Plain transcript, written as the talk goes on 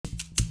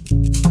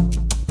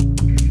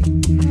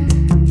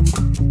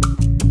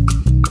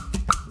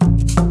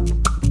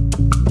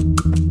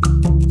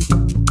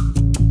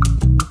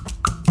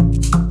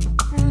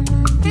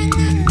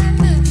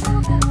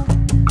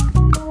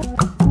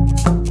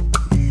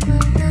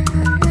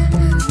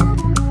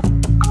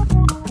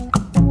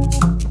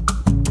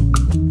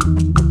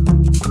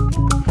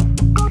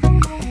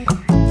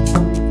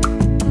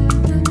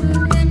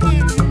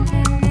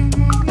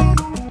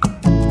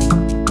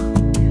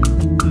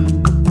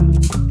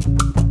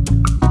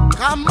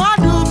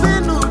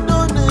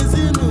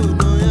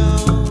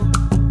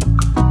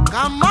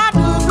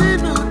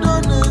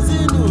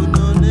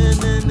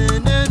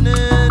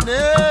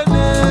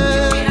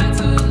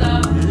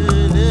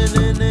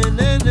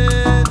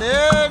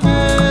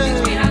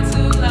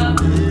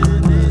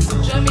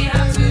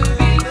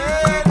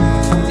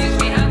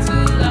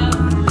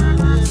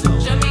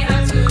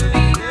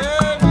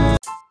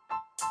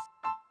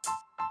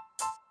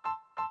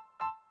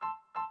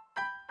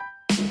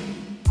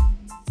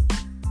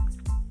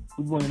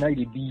good morning, how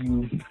they be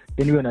you?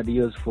 Anywhere at the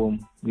years from,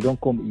 we don't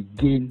come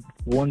again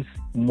once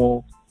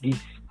more this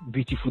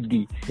beautiful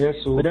day. Yes,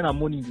 so whether I'm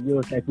morning, the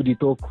years like we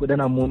talk, whether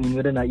I'm morning,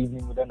 whether I'm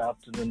evening, whether I'm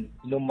afternoon,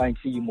 you don't mind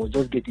saying you must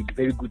just get a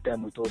very good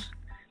time with us.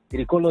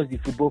 They call us the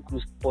Football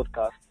Cruise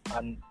Podcast,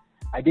 and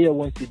I dare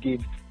once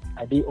again.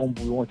 I dare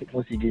humble once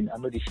again. I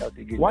know they shout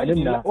again. Why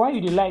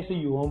you lie say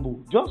you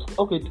humble? Just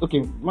okay,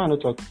 man, no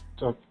talk.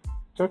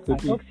 I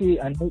talk say,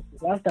 and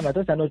last time I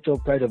thought I not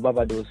talk Pride of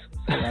Barbados,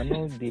 so I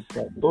know they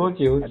proud.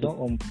 Okay. I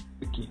don't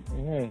Okay.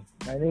 Yeah,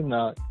 my name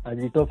now, as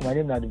they talk, my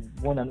name now the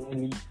one and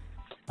only.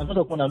 I'm not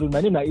talking one and only.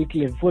 My name now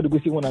A-Clef. Before they go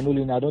say one and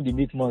only, I don't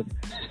make money.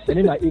 My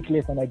name now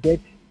A-Clef, and I get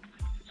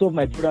some of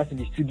my brothers in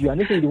the studio.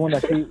 And they say the one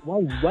that say,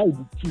 why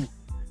the two?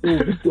 Oh,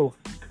 Victor,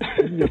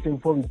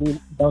 before we go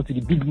down to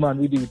the big man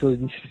with us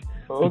this.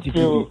 Okay,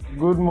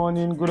 good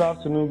morning, good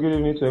afternoon, good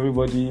evening to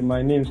everybody.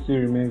 My name still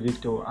remains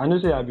Victor. I know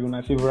say I'll be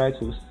my favorite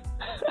host.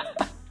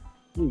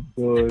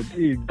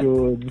 Hey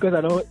God. Because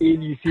I don't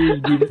aim you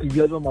say if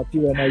you have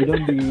material now, you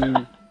don't be.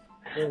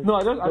 No,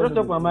 I just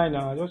talk my mind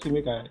now. I just to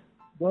make a.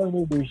 Don't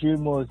know the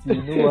shame us.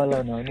 No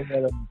wala now. I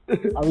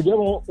will just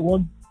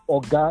want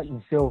Oga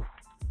himself.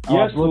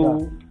 Yes,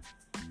 so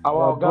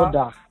our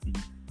brother.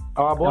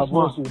 Our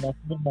boss.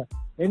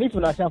 And if you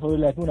not for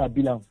like you not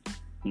bill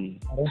I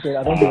don't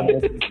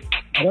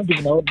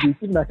even know.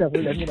 If you not for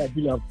like you not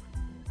bill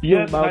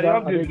Yes, I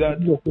have this that.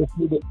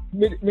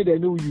 May they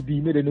know who you be.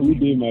 May they know Good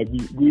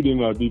day,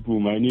 my people.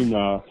 My name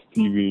is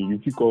Steven. You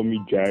can call me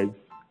Jive.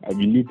 I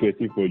be new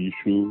person for the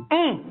show.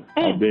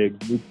 I beg,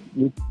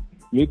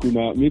 make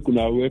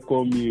una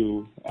welcome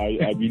me.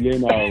 I be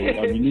learner.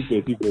 I be new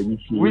person for the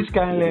show. Which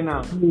kind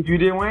learner? You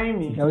dey whine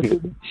me?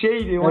 Shey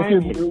you dey whine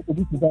me?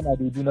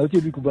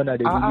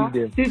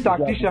 See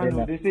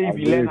tactician, they say you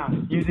be learner.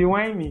 You dey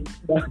whine me?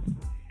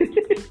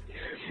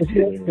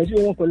 Because you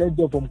won't collect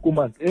job from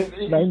Koeman.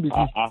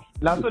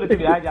 Now so they say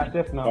they hide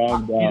yourself now.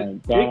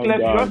 A-Clef,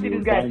 you don't see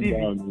this guy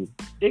TV.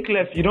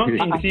 A-Clef, you don't see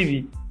him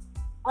TV.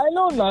 I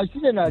know now. This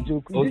is a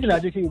joke. This is a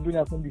joke. You bring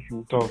up on the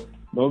show. Talk.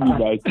 Don't be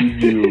by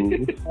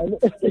TV.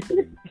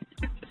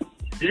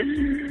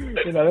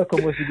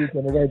 Welcome once again to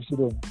another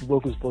episode of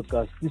Football Cruise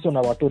Podcast. This is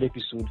our third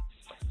episode.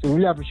 So we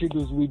really appreciate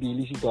those who they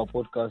listen to our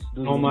podcast.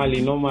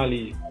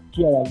 Normally.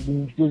 Share our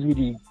links. Those who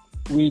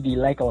they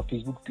like our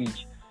Facebook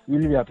page.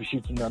 Really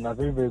appreciate it, and a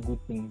very, very good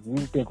thing. We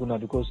really thank you now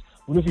because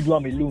we know if you do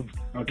them alone,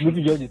 we know if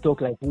you just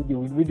talk like we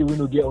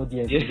don't get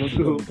audience. Yes,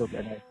 talk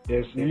like that.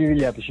 Yes.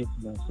 Really appreciate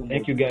it now. So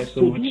thank you guys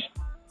so much.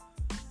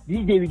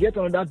 This day we get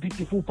on that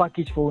beautiful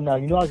package for now.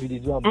 You know how we do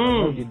them.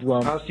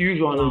 As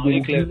usual now,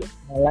 A-Clef.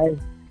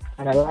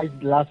 Analyze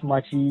the last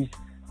matches.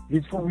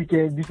 Before we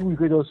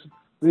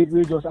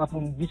just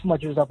happen. This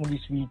match just happened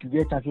this week. You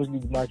get Champions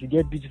League match. You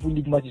get beautiful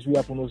league matches will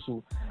happen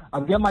also.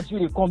 And we get matches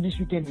will come this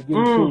weekend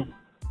again.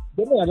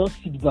 So then I just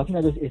see the black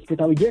I just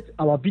expect. We get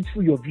our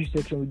beautiful your view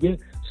section. We get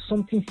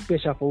something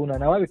special for Una.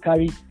 Now we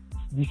carry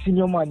the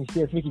senior man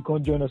himself, make he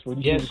come join us for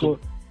this. Yes, because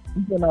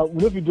we know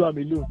if you do them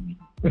alone.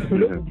 We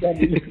know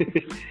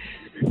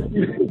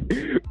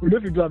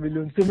if you do them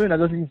alone. So when I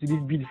just listen to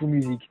this beautiful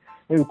music,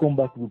 when we come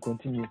back, we'll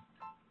continue.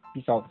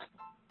 Peace out.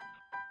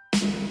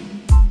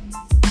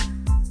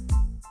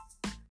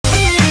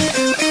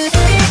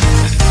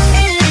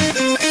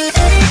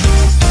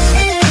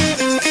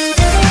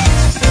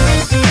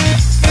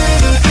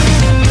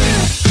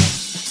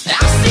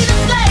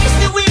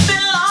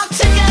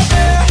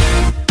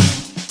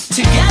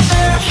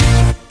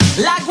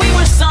 Like we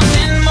were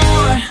something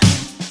more,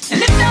 and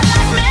it felt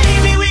like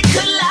maybe we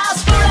could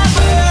last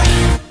forever.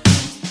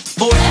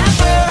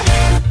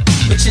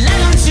 But you let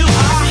them to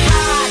our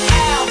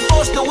heart,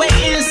 forced away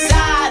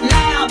inside.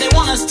 Now they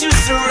want us to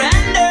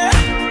surrender,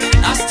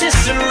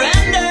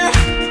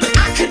 But I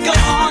could go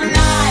all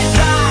night,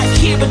 right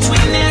here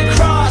between their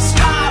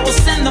crossfire. We'll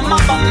send them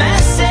up a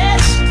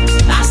message.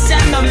 I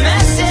send a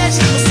message.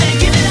 We'll say,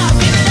 give it up.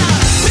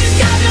 We've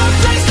got no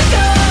place to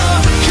go.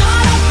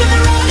 Caught up in the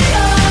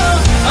rodeo.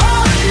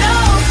 Oh no,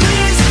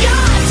 please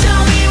God,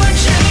 tell me we're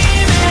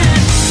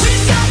dreaming.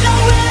 We've got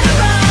nowhere to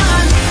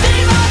run.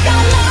 They've all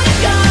got loaded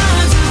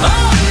guns.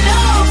 Oh no,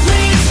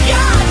 please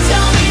God,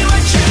 tell me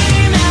we're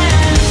dreaming.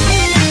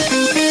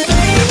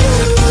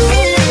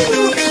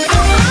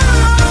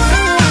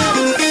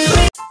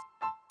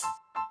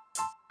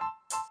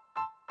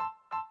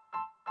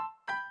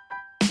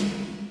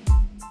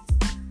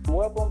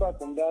 Welcome back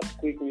from that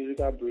quick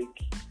musical break.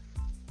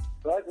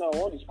 Right now, I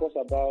want to discuss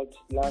about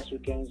last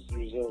weekend's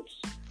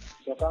results.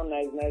 So, how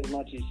nice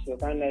matches,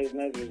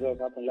 nice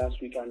results happened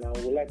last week, and I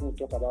would like to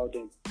talk about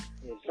them.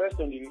 First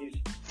on the list,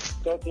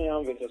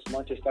 Tottenham versus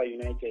Manchester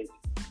United.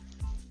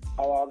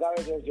 Our Oga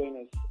just joined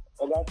us.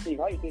 Oga Steve,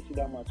 how you see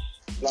that match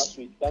last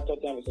week? That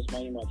Tottenham versus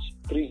Man U match,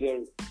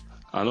 3-0.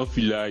 I don't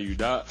feel like you.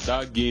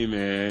 That game,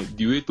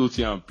 the way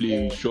Tottenham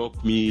play, it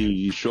shocked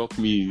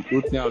me.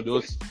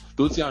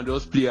 Tottenham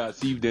just play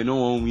as if they don't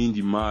want to win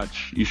the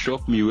match. It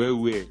shocked me well.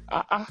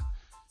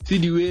 See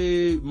the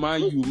way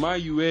Man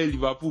U where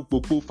Liverpool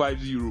popo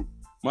 5-0.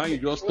 Man U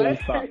just don't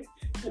start.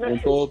 On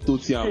top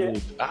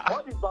Tottenham.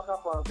 All these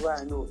backup fans where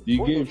I know. The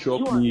game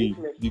shocked me.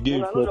 The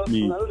game shocked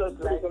me. No not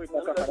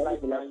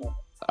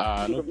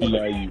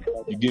like you.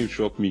 The game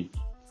shocked me.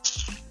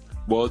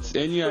 But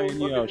anyhow,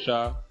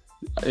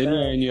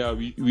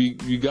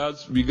 we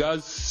guys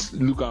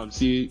look and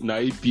say na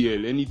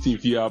EPL, anything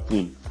fit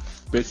happen.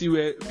 Person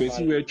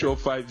where chop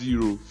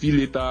 5-0, feel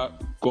later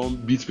come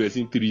beat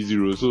person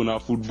 3-0. So na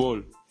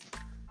football.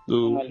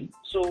 So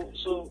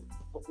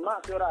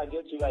now I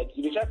get you right.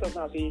 You try to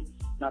say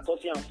na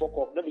Tottenham fuck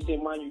up. Let me say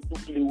man you do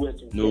play well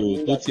too.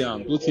 No,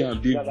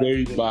 Tottenham did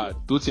very bad.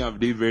 Tottenham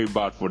did very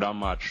bad for that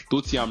match.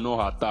 Tottenham no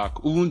attack.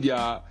 Even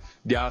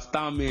their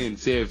star man,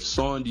 the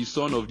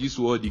son of this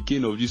world, the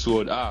king of this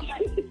world.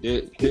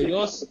 They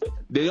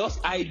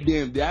just hide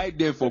them. They hide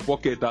them for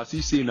pocket as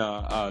he say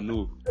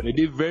no. They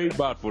did very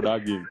bad for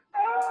that game.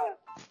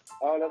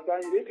 I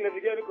understand you. If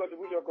you get any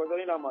contribution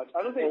concerning that match,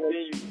 I don't think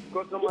you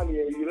because normally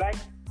you like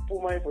full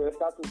money for your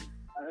status.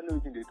 I don't know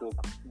what they talk.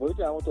 But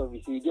what I want to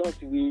say, you want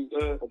to be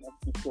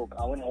talk.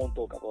 I want to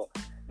talk about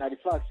now the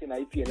fact that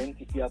EPL and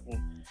UCL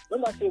happen.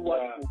 Remember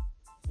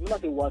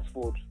say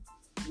Watford,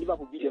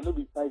 Liverpool beat them, no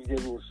be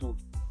 5-0 or so.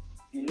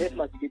 The next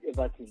match you get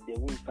Everton, they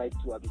win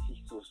 5-2 or 6-2.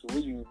 So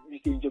when you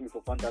say enjoy me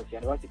for fantasy,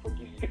 and I want to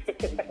forgive you.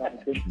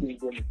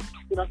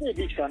 So I say a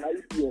big fan,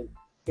 EPL.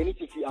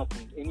 Anything will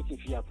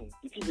happen.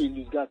 If you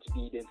lose God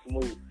today, then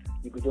tomorrow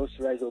you could just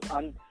rise up.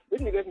 And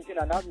when the guy is saying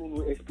that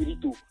Nuno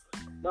Espirito,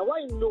 now why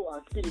you know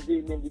and spirit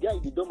they name the guy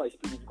they don't my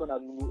spirit because I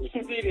Nuno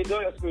Espirito they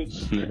don't your spirit.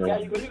 Yeah,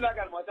 you go leave that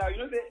guy matter. You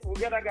know say we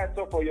get that guy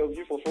talk for your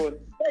view for fun.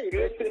 Hey,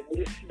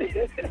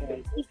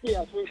 if he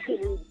has been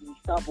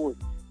star boy,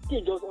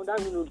 can just on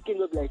that Nuno can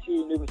just like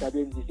say never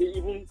sabi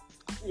say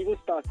even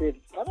started.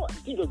 I know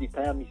he just the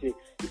time me say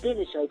he pay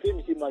me say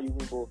man you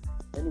win but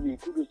anyway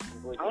kudos to the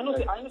boy. I know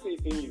say you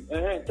pay you.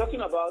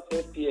 Talking about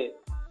FPL.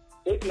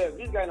 A-Clef,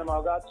 this guy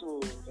Namaga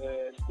to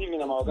Steven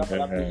Namaga for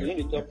that place in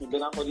the top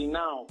then for the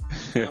now.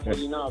 For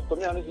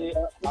me, I say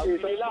I will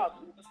laugh.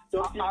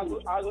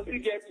 I will still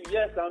get you.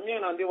 Yes, I'm me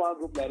and they one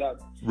group like that.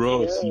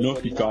 Bro, no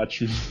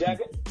Pikachu.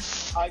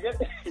 I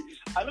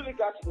know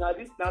Pikachu now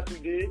this not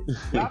today.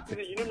 Last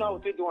day, you know now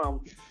we take the one.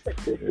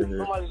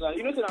 Normally,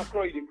 you know say I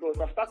crawl the cross.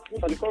 I start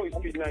for the crawl with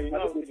speed now. You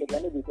know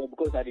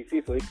because I dey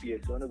for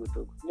FPS, so I no go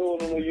talk. No.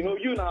 You know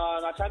you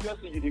na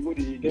Champions League they go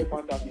the get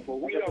fantasy for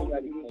we are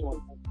this one.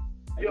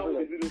 I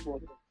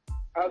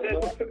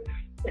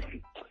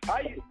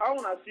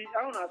wanna see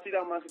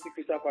that Man City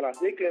Crystal Palace.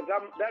 A-Clef,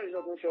 that is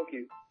not going to shock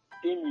you.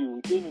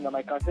 Tell me, now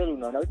my Cancelo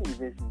now. That is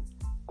the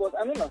because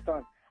I don't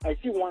understand. I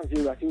see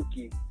 1-0. I say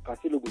okay,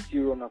 Cancelo go see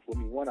runner for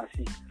me. 1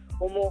 assist.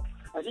 Or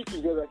I see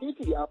 2-0. I think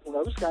it happen. I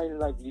was kind of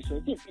like this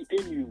one. It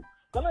tell you.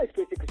 Can I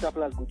expect Crystal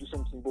Palace go do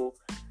something, but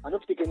I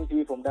don't take anything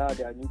away from that.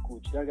 Their new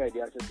coach. That guy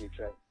they actually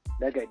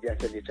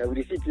try.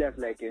 We see players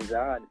like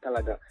Zaha and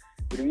Gallagher.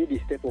 They really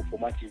step up for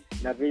matches.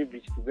 Now very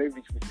beautiful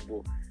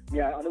football.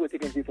 Yeah, I'm not going to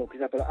take anything from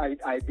Crystal Palace.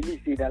 I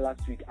believe say that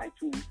last week. I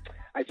too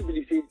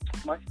believe say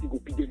Man City go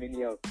beat them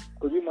anyhow.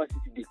 Because when Man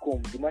City they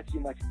come, the match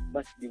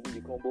they win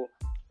the combo.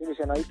 You know,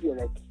 so now EPL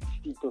like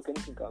still talk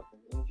anything can happen.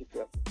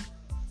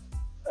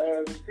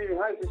 Steven,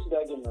 how you see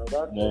that game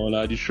now?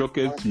 No, the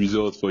shockest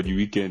result for the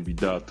weekend be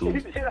that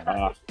too.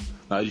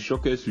 The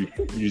shockest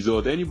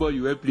result. Anybody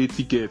who play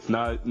tickets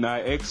na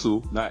X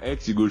you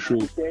go show.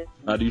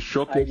 The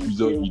shockest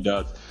result be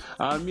that.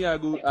 And me I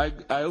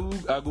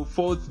go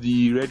fault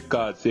the red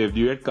card.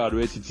 The red card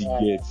where City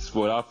gets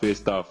for that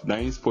first half. Now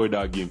he spoiled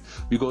that game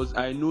because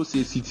I know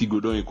say City go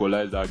don't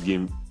equalize that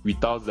game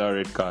without that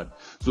red card.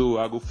 So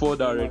I go fault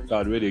that red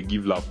card where they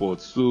give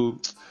Laporte. So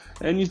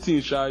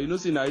anything, you know,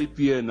 say na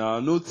EPL now,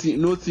 no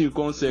team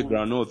can say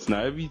granite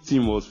now. Every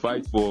team must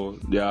fight for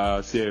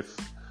their self.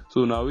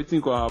 So now we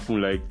think what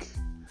happen like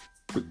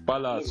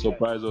Palace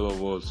surprise all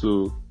of us.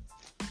 So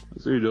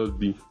it just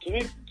be.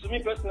 To me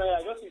personally,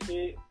 I just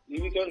say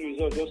the weekend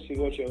result just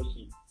favor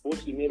Chelsea.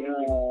 Both in every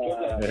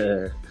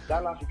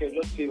that last weekend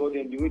just favor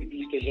them the way the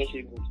weekend just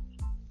say good.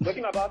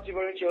 Talking about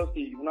favoring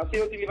Chelsea, when I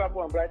say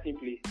Liverpool and Brighton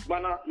play,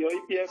 Bana, your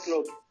EPL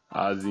club.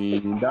 As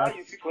in that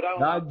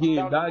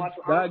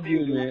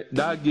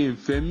game,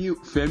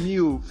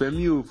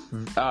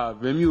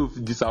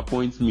 Femio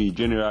disappoints me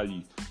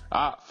generally.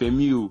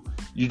 Femio,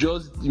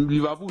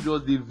 Liverpool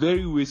just did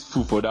very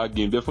wasteful for that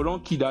game. Therefore,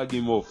 don't keep that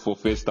game off for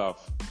first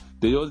half.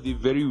 They just did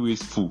very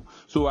wasteful.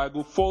 So I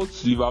go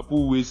fault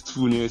Liverpool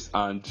wastefulness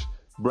and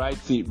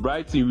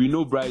Brighton, we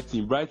know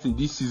Brighton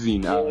this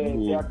season. They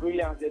are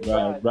brilliant. They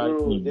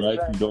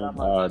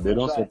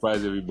don't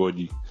surprise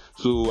everybody.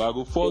 So I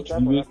go fault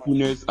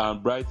wakefulness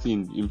and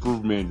Brighton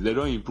improvement. They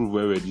don't improve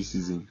well this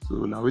season.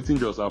 So now everything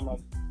just happen.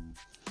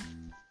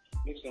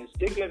 Makes sense.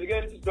 Take care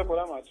again to talk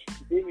about that match.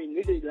 Maybe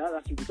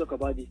last week we talk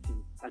about this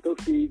thing. I talk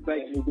say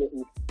Brighton no get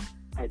hope.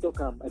 I talk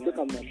my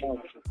mouth.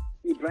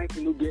 Say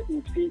Brighton no get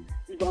hope. Say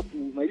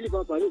Liverpool, I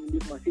don't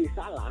believe my say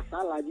Salah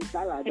that.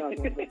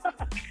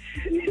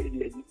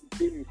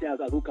 Me say I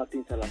go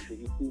captain Salah. Say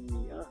me,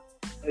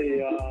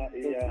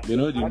 You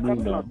know the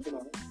move now.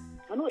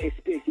 I don't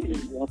expect it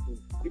to happen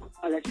because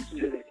as I see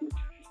today,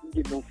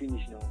 game don't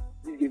finish now.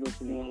 This game don't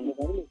finish.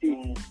 I only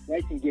say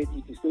Brighton get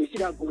it. So you see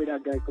that goal where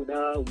that guy could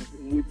now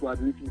wait for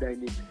waiting that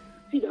name.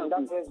 See that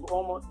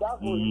goal. That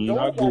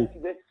goal.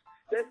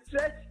 The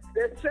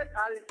stretch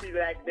Alice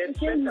like the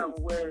stretch I'm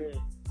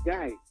wearing.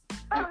 Guy.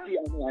 I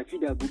see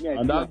that goal.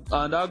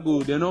 And that goal,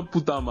 they not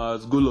put them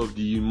as goal of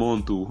the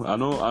month too. I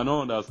don't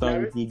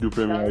understand what you do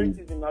Premier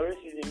League.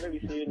 Racism, maybe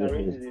say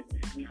racism.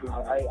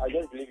 I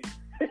just believe it.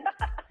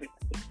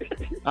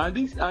 and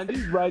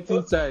this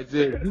Brighton side,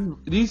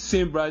 this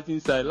same Brighton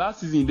side,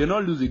 last season they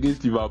not lose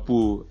against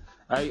Liverpool.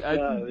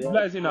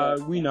 I think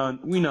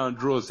win and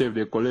draw save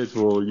they collect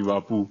for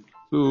Liverpool.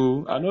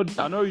 So I'm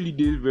not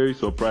really very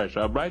surprised.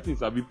 Brighton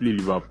sabi play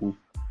Liverpool.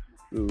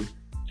 So.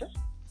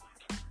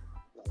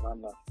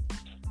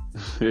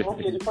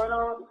 Okay, the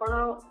final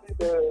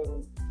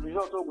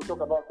result we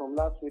talk about from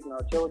last week now,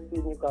 Chelsea,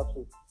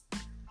 Newcastle.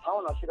 How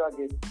on should I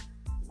get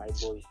my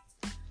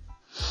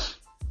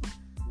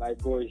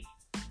boys?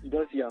 You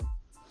don't see him.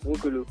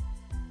 Okolo.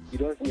 You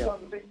don't see him.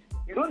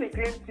 You don't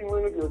claim team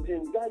when you your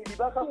team. Guys, you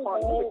back up fan,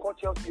 you call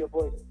Chelsea your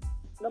boys.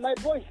 Now my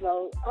boys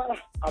now.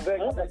 I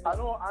beg.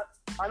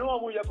 I know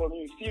I'm here from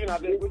you. Steven, I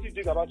beg. What do you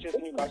think about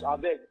Chelsea Newcastle? I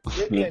beg.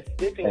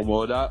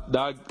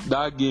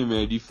 That game,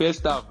 the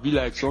first half be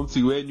like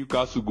something where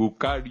Newcastle go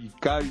carry,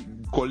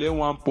 collect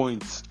 1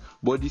 point.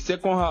 But the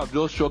second half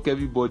just shock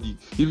everybody.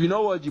 If you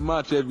not watch the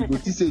match, you go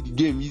to say the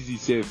game easy,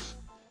 safe.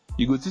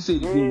 You go to say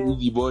the game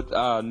easy, but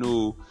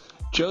no.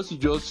 Chelsea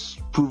just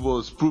prove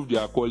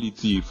their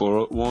quality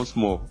for once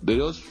more. They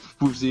just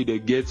say they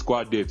get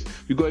squad depth.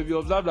 Because if you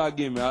observe that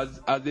game, as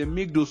they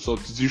make those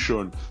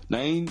substitutions,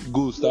 9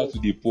 goals start to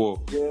the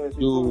pour. Yes,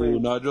 so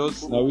now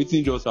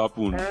everything just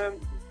happened.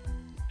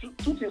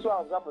 Two things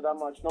I observed for that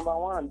match. Number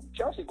one,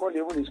 Chelsea called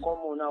the even score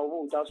more now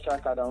without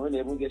striker than when they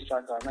even get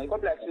striker. Now you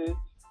got like say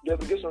the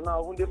obligation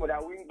now even there for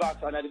their wing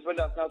backs and the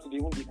defenders now to the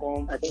even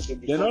become.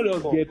 They not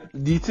just get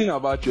the thing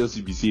about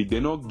Chelsea be say they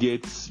not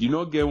get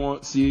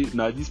one say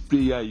now this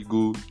player you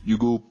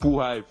go pull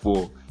high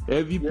for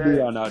every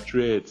player na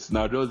threat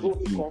now just the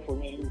team.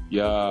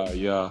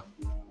 Yeah.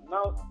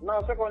 Now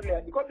secondly,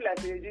 because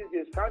like these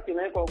days can't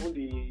even cover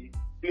the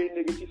play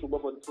negative football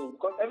for the team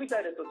because every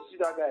time they see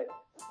that guy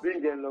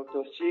bring them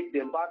to shake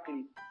them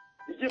Barkley,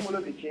 the game will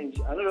not be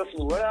changed. I don't know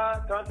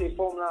whether can't they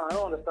form now. I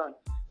don't understand.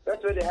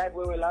 That's where the hype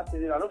were last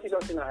season. I don't think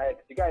something ahead.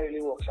 The guy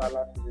really worked hard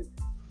last season.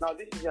 Now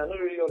this season, I don't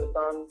really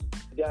understand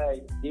the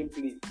guy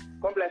gameplay.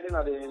 Complaining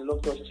at the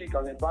Loftus Cheek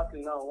and the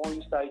Barkley now. One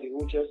you start the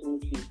whole Chelsea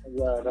team.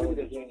 Yeah, that was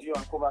the Gio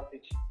and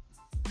Kovacic.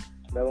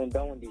 That one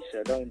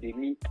they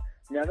meet.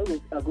 I go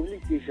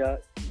really say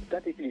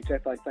that if you try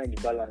to find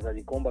the balance as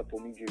they come back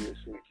from injury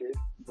so okay.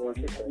 But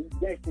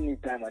they still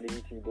need time and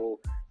everything. But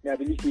I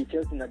believe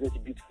Chelsea are just a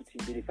beautiful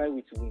team. They find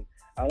way to win.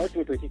 I want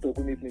to go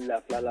make me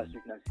laugh last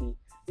week and see.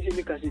 If you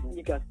look at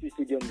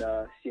Stadium,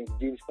 the St.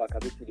 James Park, I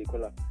bet they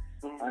call it.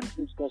 And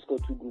James scored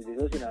 2 goals.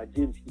 There's also now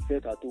James, he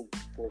felt at home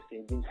for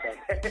St. James Park.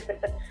 I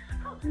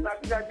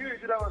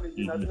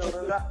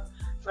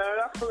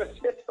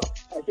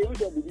say, which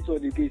one be this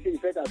one? He said he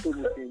felt at home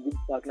for St.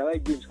 James Park. Now, why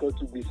James scored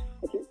 2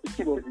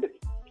 goals?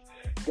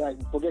 Guys,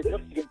 forget not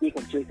to get away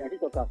from Chelsea. I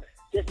think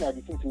Chelsea are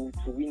the team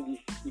to win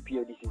this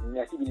EPL this season.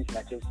 I still believe in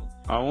Chelsea.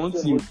 I want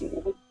to.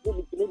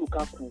 No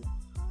Lukaku.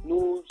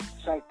 No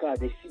striker,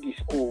 they see the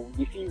score,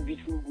 they see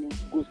beautiful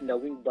goals in the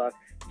wing back,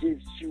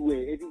 James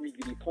Chilwell, every week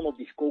they turn up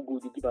the score goal,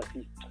 they give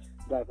assist.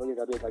 Guy,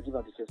 forget that, I give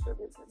them to Chelsea.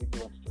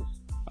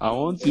 And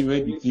one thing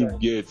when the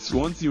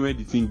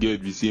team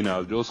gets, we see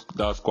now just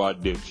that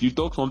squad depth. You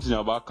talk something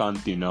about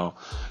Kante now.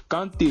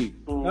 Kante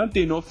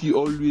not feel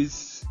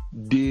always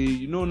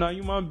now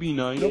human being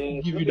now,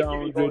 give you that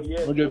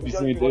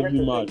 100%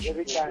 every match.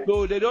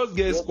 So they just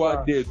get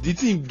squad depth. The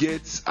team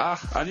gets I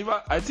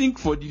think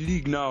for the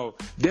league now,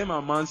 them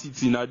and Man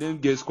City now them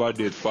get squad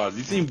depth fast.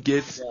 The team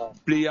gets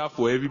player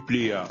for every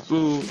player.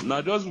 So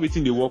now just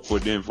waiting the work for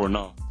them for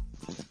now.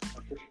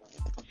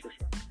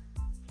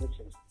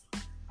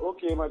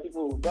 Okay, my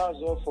people, that's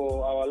all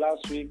for our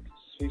last week's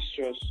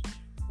fixtures.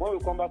 When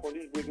we come back on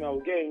this break now,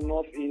 we'll get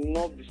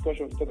enough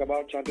discussion to talk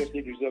about Champions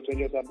League results when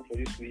just happened for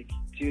this week,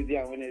 Tuesday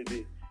and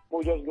Wednesday.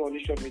 We'll just go on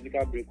this short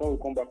musical break. When we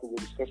come back, we'll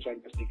discuss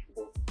Champions League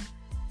football.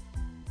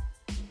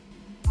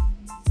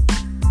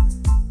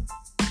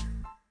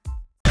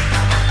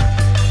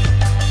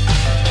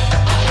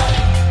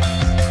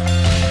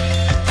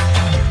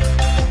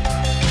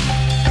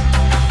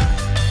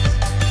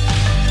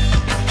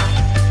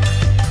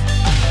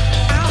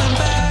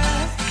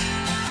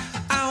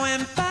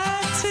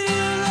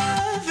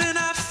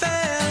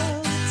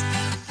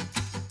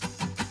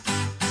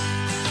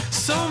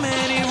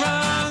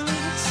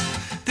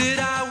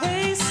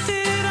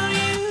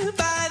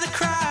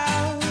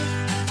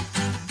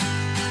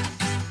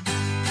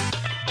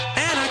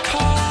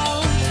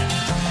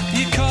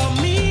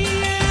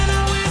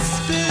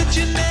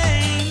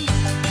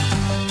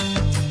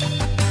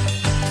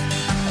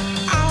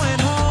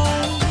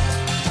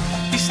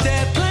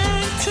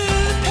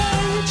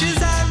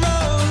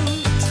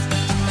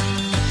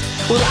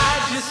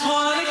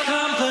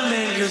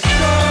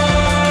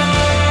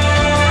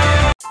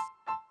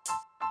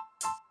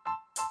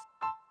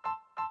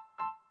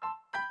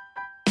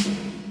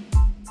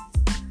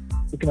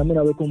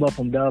 welcome back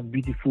from that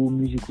beautiful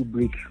musical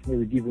break where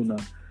we give on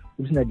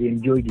listen that they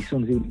enjoy the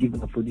songs they will give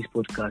for this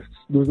podcast.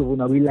 Those of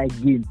us we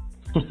like game.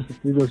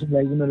 Those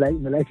like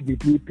like they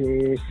play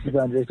PES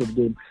and the rest of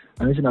them.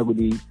 And listen, I go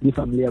be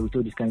familiar with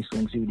all these kind of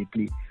songs they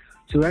play.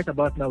 So right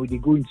about now, we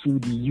go into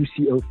the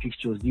UCL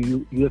fixtures, the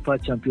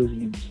UEFA Champions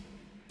League,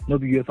 not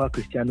the UEFA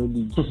Cristiano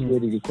League, where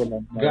they call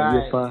them.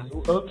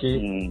 UEFA.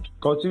 Okay.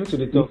 Continue to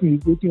the top.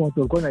 What you want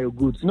to call your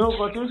goods? No,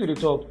 continue to the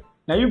top.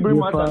 Now you bring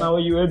matter now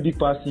where you a big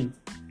party.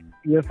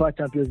 UEFA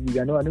Champions League.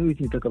 I know what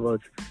you talk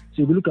about.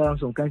 So if you look around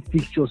some kind of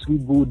fixtures, we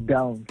go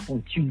down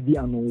on Tuesday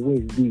and on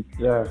Wednesday.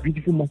 Yeah.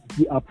 Beautiful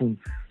matches happen.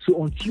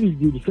 So on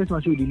Tuesday, the first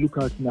match we look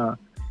at now,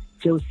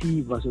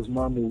 Chelsea versus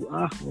Malmo.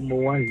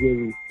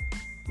 1-0.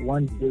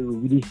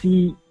 1-0. We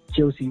see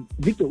Chelsea.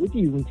 Victor, what do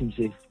you even think,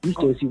 safe? This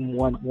Chelsea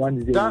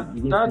 1-0.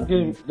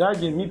 That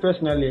game, me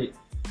personally,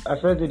 I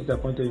felt very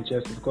disappointed in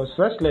Chelsea because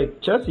first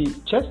like Chelsea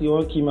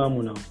won't keep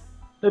Malmo now.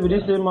 Maybe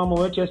this same Malmo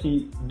where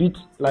Chelsea beat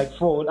like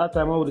 4 that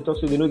time when we talk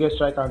so they don't get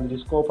strike and they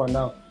score up and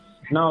down.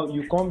 Now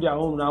you come their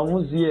home now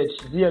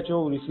ZH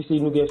will refuse you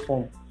don't get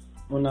form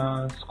on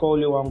a score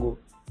only 1 goal.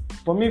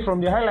 For me,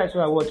 from the highlights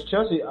where I watched,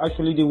 Chelsea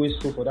actually did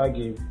wasteful for that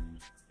game.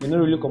 They don't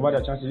really convert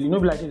their chances. You know,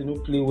 like they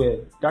don't play well.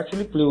 They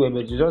actually play well,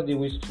 but they just did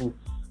wasteful.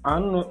 I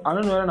don't know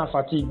whether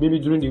fatigue maybe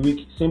during the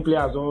week same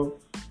players don't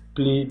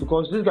play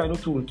because this guy no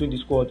too rotate the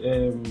squad.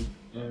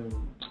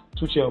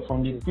 Tuchel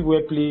from the people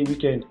where play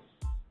weekend.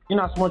 In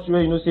as much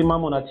where say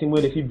Mam on a team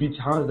where they feel beat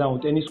hands down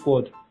with any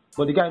squad,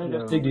 but the guy don't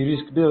just take the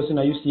risk. They also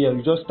na UCL,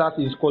 you just start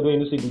the squad where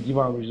say they give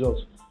them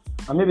results,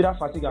 and maybe that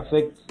fatigue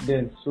affects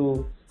them.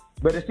 So,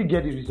 but they still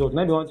get the result.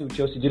 Now they want to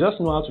Chelsea, they just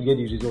know how to get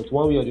the result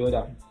one way or the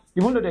other.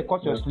 Even though they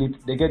cut your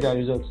sleep, they get their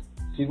results.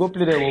 If you go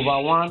play them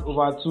over 1,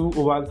 over 2,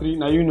 over 3,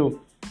 now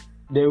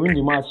they win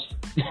the match.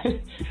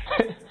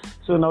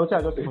 So now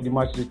I just for the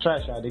match, they try,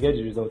 they get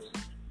the results.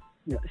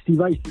 Yeah, Steve,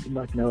 I see the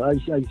match now. I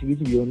see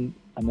your own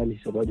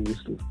analysis about the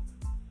stuff.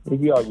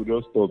 Maybe I would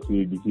just talk to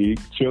you because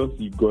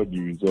Chelsea got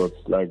the results.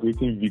 Like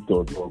waiting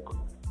Victor talk.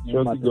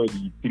 Chelsea got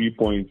the 3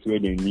 points where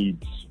they need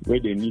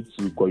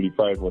to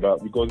qualify for that.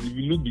 Because if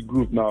you look the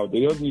group now,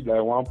 they just need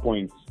like 1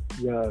 point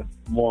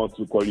more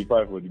to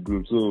qualify for the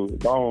group. So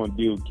that one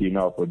they okay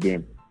now for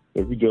them.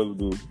 If we just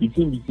go, it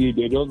seems to say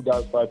they just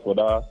got fight for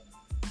that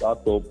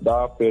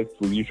first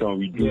position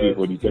we do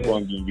for the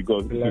second game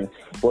because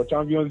for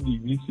Champions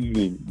League this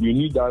season you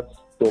need that.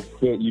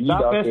 You need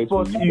that first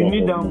spot. You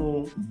need that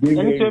one.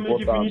 Anytime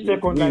you finish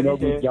second, like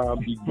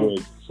big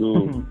boys.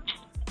 So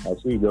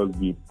that's what it does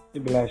be.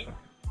 That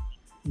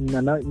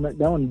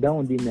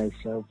one be nice.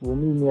 For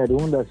me, I don't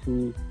want to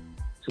see.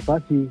 So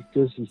party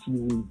Chelsea see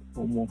win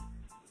or more.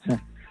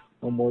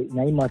 Or more.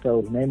 9 matter.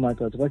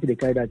 So party they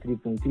carry that 3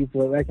 points. 3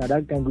 points. Right now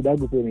that can go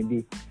for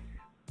day.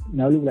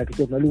 Now look like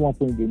it's only 1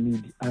 point they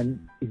need,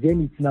 and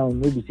then it's now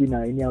nobody say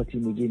now any out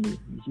team again.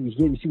 You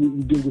see,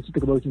 we go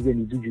talk about it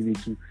then do jury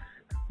too.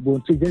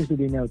 But so just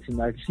the now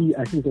team, I see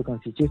the can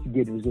see just to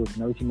get the results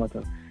now. It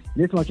matter.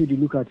 Let's match you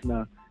look at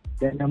now.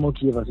 Dynamo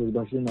Kiev versus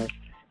Barcelona.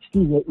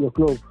 Still your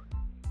club.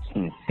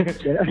 You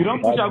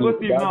don't push a good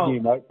team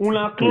now.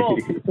 Una club.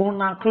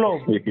 Una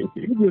club.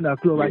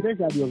 I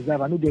just had the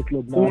observer. I know their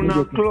club now.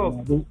 Una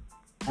club.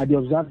 I the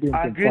observe them.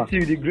 I agree to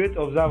you, the great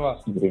observer.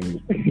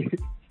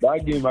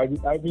 That game,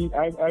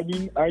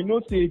 I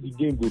know say the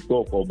game go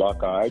tough for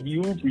Barca. I be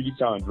even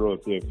predict and draw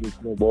safe.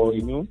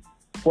 But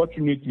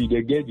fortunately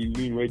they get the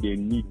win where they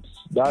need.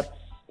 That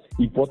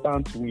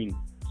important win.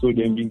 So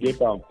they can get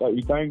out.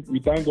 We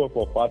thank God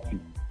for party.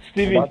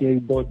 Steven,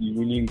 got the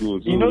winning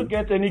goals. You don't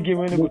get any game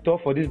when they go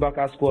tough for this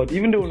Barca squad.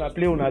 Even though we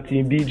play on a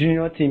team, be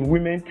junior team,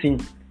 women team.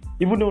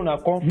 Even though we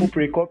Kung Fu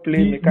pre-cup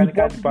play,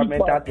 mechanical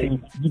departmental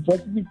team. The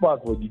positive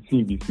part for the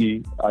team is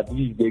say at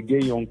least they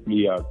get young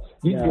players.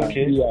 These young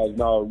players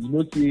now,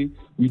 say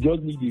we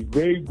just need a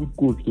very good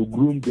coach to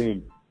groom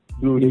them.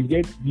 So they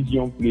get these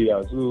young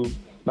players. So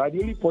now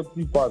the only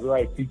positive part where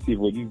I say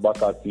for this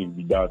Barca team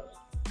be that.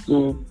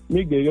 So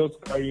make them just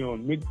carry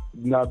on. Make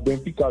now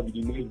Benfica be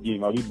the next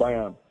game. I will buy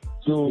them.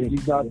 So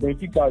if now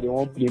Benfica they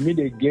won't play,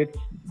 maybe they get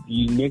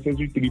the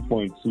necessary 3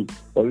 points too.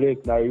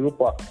 Unless now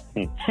Europa.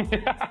 And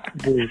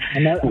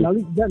now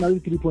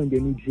 3 points they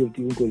need to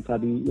even qualify.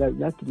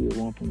 That's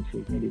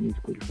 1.6 they need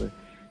to qualify.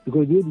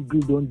 Because the way the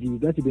group don't do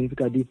that's the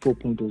Benfica did 4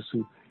 points or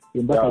so.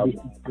 Then Barca did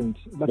 6 points.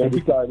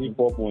 Benfica did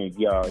 4 points,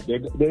 yeah. They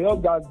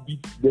just got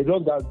beat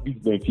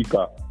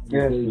Benfica.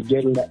 Yes.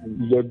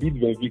 They beat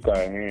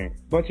Benfica.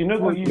 But you know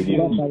go easy.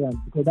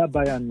 Because that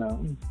Bayern now.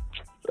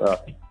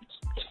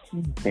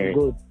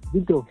 Good.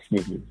 Victor, I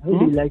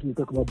really like you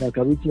talk about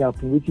Barca. What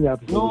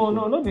happened? No,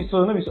 not be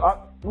so.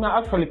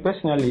 Actually,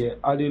 personally,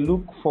 I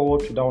look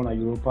forward to that one at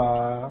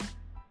Europa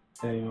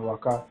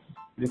Waka.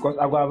 Because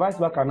I go advise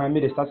Barca now,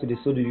 make they start to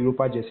sell the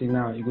Europa jersey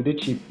now. You go dey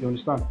cheap, you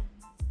understand?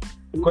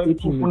 Because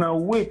if una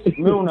wait, make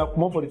una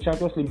come up for the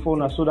Champions League before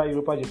una sold that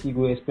Europa jersey, it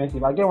go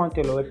expensive. I get one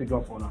tell if you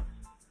drop for now.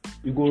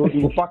 You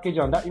go package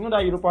on that. You know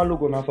that Europa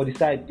logo now for the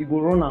side. You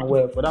go run and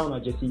well for that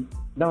one jersey.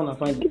 That one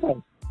find it.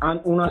 And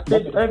una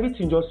stage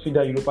everything just fit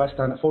that Europa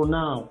standard for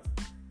now.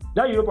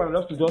 that Europa will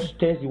have to just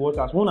test the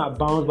waters. We want to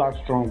bounce back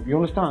strong. You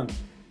understand?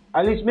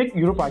 At least make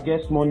Europa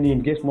get small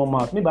name, get small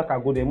mouth. Maybe I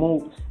can go there.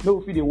 Maybe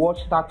if they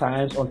watch Star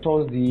Times on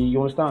Thursday.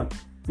 You understand?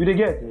 You they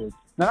get?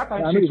 Now that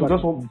kind of shit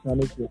just want.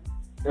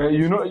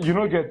 You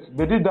know get.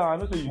 But this I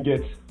don't say you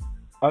get.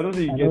 I don't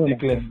say you get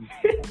A-Clef.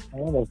 I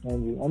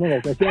understand you. I know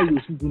that. I tell you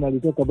something now. They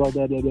talk about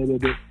that.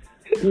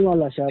 No,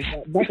 that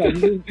I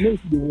didn't see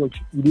the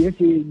watch. The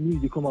SA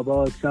news they come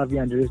about Xavi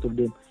and the rest of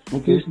them.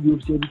 Okay. So they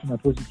say everything a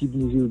positive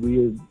news will be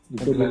here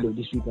before the end of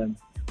this week and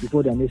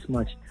before the next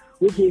match.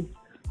 Okay.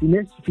 The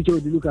next feature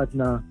we look at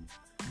now,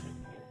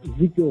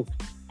 Victor,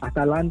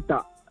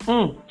 Atalanta.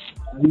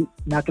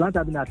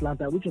 Atlanta being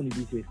Atlanta, which one did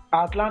you say?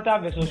 Atlanta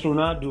versus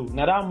Ronaldo.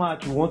 Now that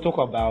match we won't talk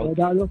about.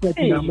 Hey,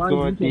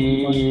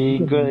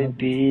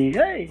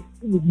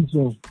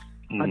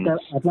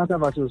 Atlanta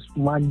versus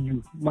Man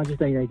U,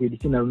 Manchester United, the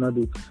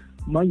Ronaldo.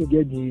 Man U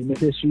get the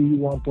necessary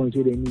 1 point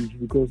where they need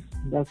because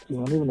that's I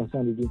don't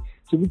understand the game.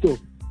 So Victor,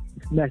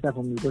 may I start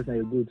from you because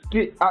you're good.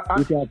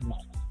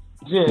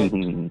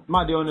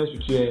 Man, be honest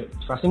with you.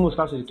 If I think we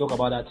start to talk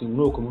about that thing,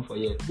 no coming for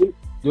yet. The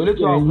only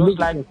thing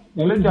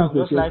I've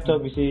just liked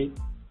up is say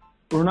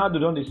Ronaldo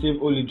don't save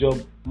only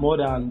job more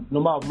than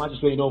number of matches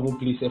where he don't even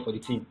play safe for the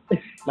team.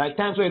 Like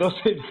times where he don't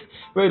save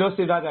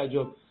that guy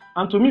job.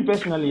 And to me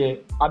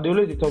personally, I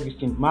always talk this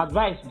thing. My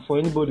advice for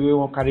anybody who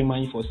want carry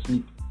money for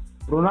sleep,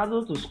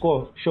 Ronaldo to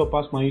score, sure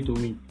pass money to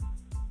win.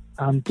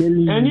 I'm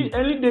telling you. Any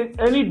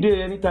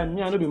day, anytime.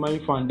 Me, I know be Man U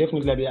fan.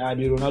 Definitely, I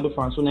be Ronaldo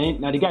fan. So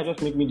now the guy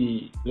just make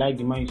me like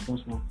the Man U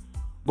sponsor.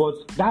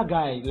 But that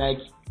guy,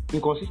 like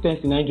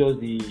inconsistency, not just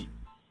the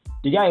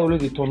guy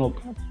always turn up.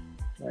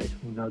 Right,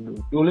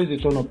 Ronaldo. He always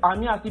turn up.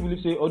 And me, I still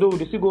believe say, although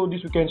they still go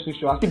this weekend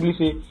fixture, I still believe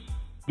say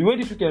the way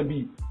this weekend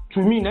be.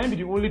 To me, now be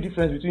the only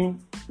difference between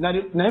now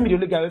be the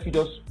only guy if he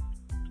just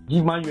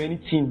give Man U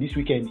anything this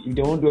weekend if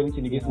they won't do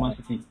anything against Man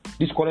City.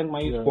 This current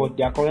Man U squad,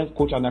 their current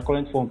coach and their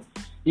current form.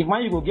 If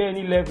Man U go get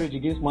any leverage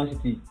against Man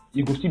City,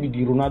 it go still be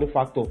the Ronaldo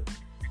factor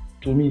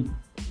to me.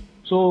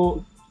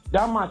 So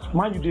that match,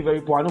 Man U did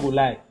very poor. I don't go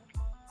lie.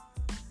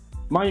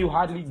 Man U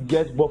hardly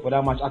gets ball for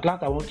that match.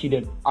 Atlanta won't kill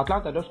them.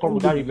 Atlanta just come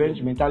with that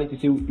revenge mentality.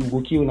 Say we go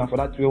kill una for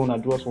that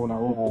 3-1 draw for una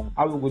own.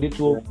 I will go there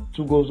two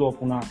goals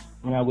up una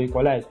go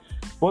equalize.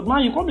 But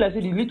Man U come like say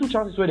the little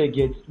chances where they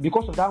get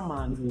because of that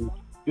man.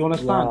 You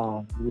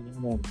understand?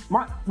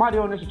 Man, they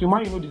honest with you.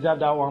 Man, you don't deserve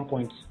that 1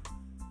 point.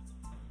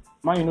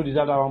 Man, you don't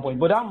deserve that 1 point.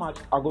 But that match,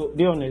 I go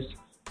be honest.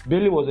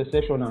 Bailey was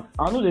exceptional.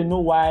 I know they know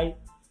why.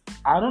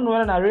 I don't know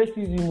whether na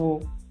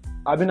racism.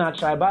 I've been a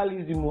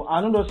tribalism.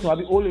 I don't know. I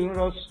be only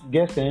just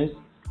get sense.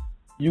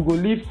 You go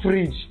leave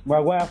Fridge,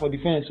 Maguire for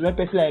defense. When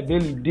person like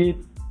Bailey they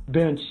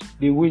bench,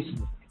 they waste.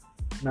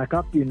 Na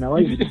captain. Now why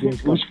you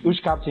bench?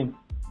 Which captain?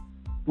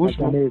 Which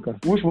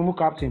Mumu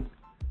captain?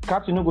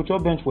 Captain no go to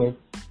bench well.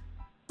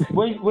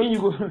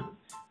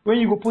 when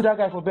you go put that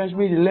guy for bench,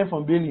 maybe they learn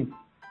from Bailey.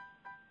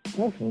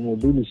 If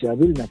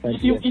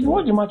you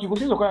watch the match, you go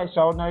see some kind of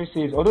extraordinary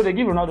saves. Although they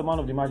give Ronaldo man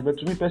of the match, but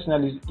to me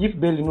personally, if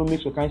Bailey no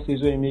make some kind of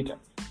saves when he make,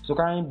 some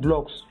kind of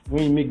blocks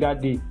when he make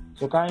that day,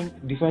 some kind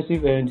of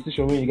defensive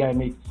decision when the guy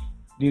make,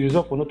 the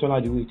result will not turn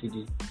out the way it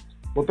did.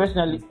 But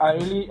personally, I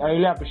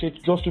really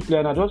appreciate just two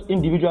players, just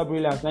individual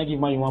brilliance. I give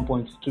Man U 1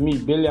 point. To me,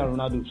 Bailey and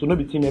Ronaldo. So no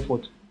be team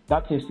effort.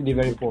 That team still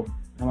very poor.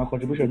 And my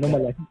contribution.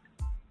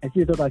 I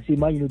see the talk. I say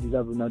Man U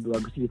deserve Ronaldo. I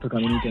go see the talk.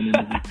 Man U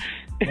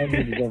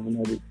deserve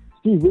Ronaldo.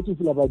 Steve, what do you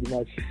feel about the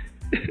match?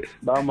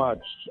 That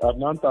match,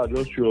 Atlanta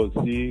just show us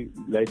see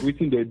like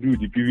wetin they do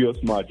the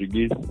previous match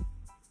against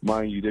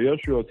Man U. They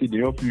just show us see they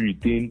don't feel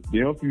retain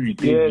the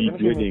lead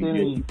where they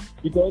get.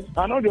 Because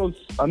I not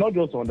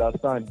just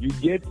understand. You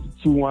get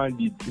 2-1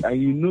 lead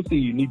and you know say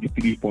you need the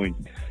 3 points.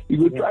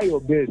 You go try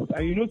your best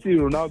and you know say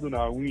Ronaldo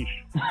na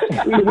wish. So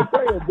you go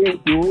try your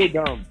best to hold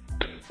down.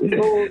 So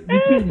the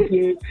thing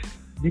is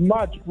the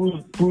match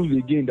proves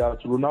again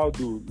that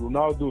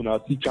Ronaldo na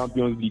still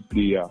Champions League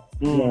player.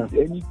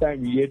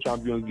 Anytime you hear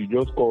Champions League,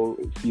 just call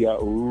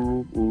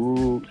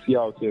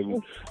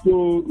CR7.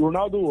 So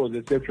Ronaldo was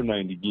exceptional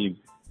in the game,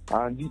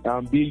 and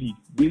Bailey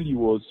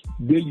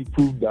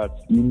proved that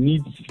he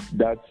needs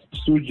that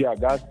soldier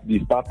that they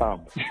start him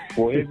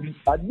for every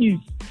at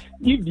least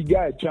give the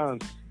guy a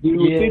chance. They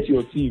rotate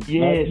your team.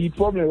 Yes. The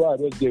problem I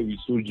just get with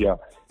soldier,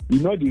 you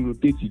know they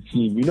rotate the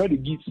team. You know they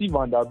give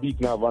Van der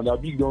Beek now. Van der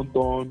Beek don't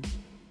turn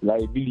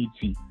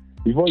liability.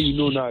 Before you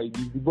know now, if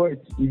the boy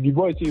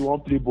say he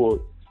won't play ball,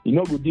 he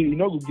not go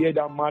get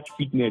that match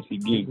fitness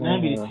again.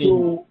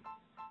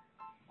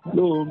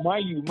 So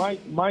Man U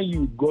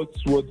got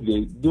what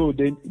they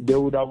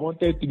would have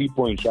wanted 3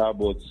 points,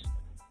 but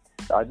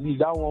at least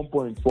that 1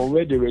 point from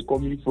where they were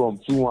coming from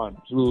 2-1.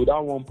 So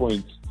that 1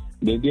 point,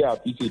 then they are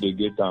pity they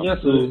get down. Yeah,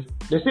 so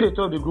they see the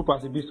top of the group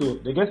as a B, so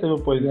they get 7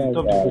 points. The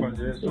top of the group as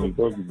a rest. So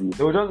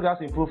they will just got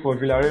to improve for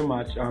Villarreal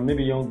match and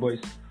maybe young boys.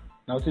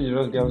 Now see the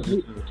rest girls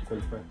to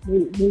qualify. No,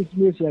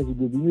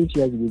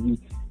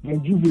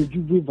 Then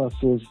Juve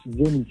versus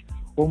Zenit.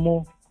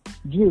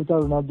 Juve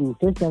without Ronaldo.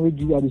 First time we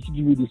Juve, I see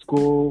Juve they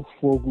score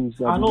 4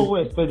 goals. I know who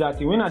expect that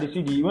thing. When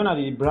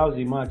I browse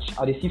the match,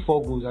 I dey see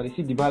 4 goals. I dey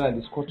see Dybala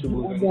they score 2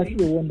 goals. I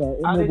actually wonder.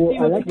 I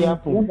like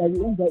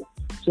the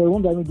So I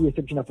wonder I do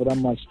exception for that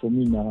match for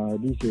me now.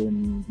 This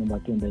number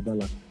 10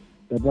 Dybala.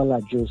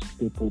 Dybala just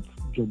step up.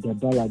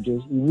 Dybala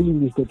just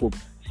really step up.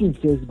 See his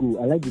first goal.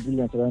 I like the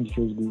brilliance around the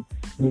first goal.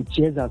 The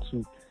Chiesa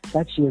too.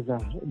 That Chiesa,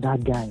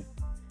 that guy.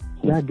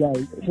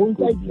 For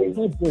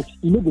inside box,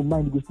 you know the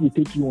mind go still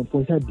take you on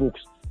for inside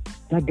box.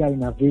 That guy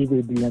is a very,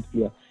 very brilliant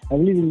player. I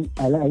really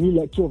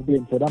like 2 of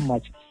them for that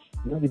match.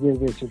 They're very,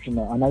 very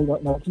exceptional, and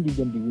I think give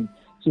them the win.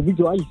 So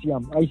Victor, I see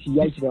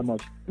that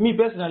match. Me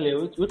personally,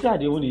 what are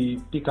they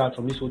only pick out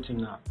from this whole team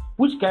now?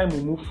 Which kind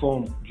will move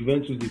from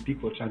Juventus they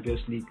pick for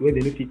Champions League, where they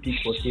need to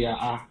pick for Serie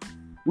A?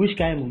 Which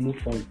kind will move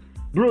from?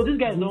 Bro, these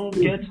guys don't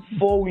get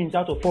 4 wins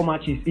out of 4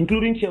 matches,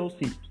 including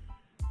Chelsea.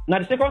 Now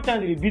the second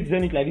time they beat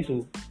Zenit like this,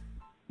 oh.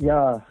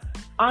 Yeah.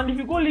 And if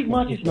you go league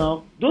matches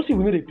now, those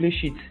people know they play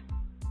shit.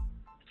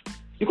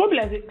 You can't be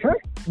like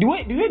the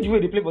way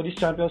Juve they play for this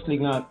Champions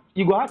League now,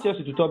 you go have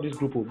Chelsea to top this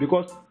group,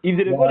 because if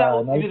they go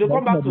down, if they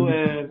come back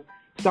to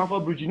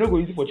Stamford Bridge, you know go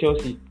easy for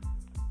Chelsea.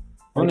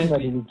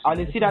 Honestly, and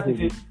they see that if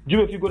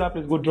Juve if you go that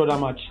place, go draw that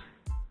match,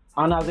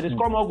 and as they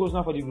score more goals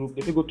now for the group,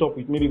 they can go top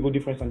with maybe go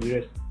difference and the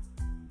rest.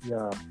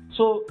 Yeah.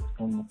 So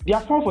their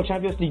form for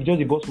Champions League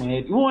just bust my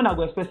head. Even when I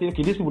go expect say,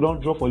 okay, these people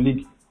don't draw for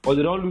league or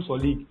they don't lose for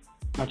league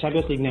at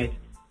Champions League night,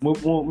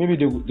 maybe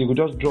they go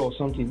just draw or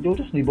something. They'll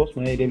just bust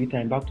my head every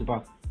time back to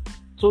back.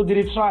 So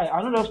did they try?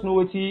 I don't just know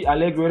what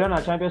Allegro then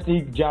at Champions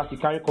League just he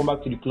carry come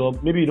back to the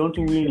club. Maybe you don't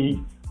think win league,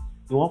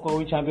 you won't come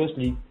win Champions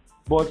League.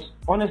 But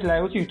honestly,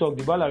 like what you talk,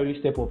 the ball really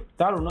step up.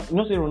 That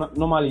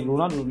normally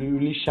Ronaldo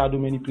really shadow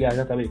many players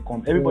that way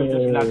come. Everybody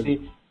just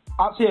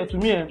say to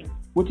me,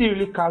 what he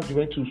really cast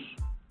Juventus.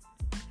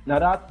 Now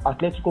that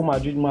Atletico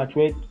Madrid match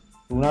where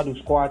Ronaldo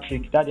scored a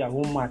trick, that their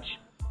home match.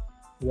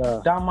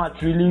 Yeah. That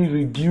match really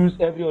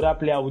reduced every other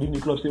player within the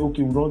club say,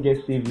 okay, we don't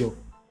get savior.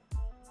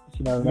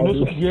 We're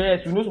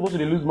not supposed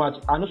to lose match.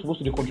 I'm not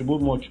supposed to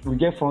contribute much. We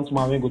get front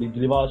man when go to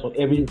deliver us for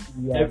every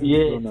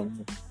year.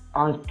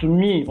 And to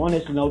me,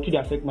 honestly, now to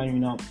affect Man U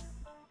now.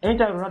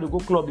 Anytime Ronaldo go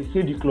club, they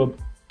save the club.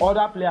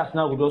 Other players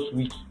now will just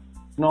switch.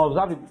 Now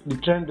observe the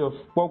trend of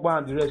Pogba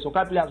and the rest. So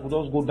players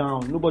will just go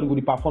down. Nobody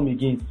will perform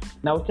again.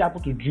 Now what's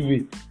happened to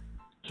Juve?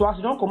 So as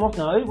you don't come off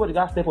now, everybody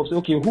got step up. Say,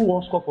 okay, who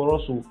wants score for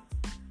us? So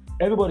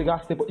everybody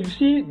got step up. If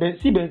you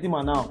see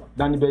Benzema now,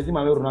 than the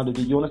Benzema where Ronaldo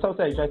did, you understand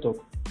what I try to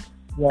talk?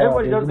 Yeah,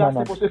 everybody just got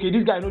step up. Say, okay,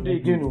 this guy no day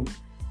again. No.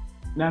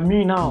 Now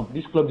me now,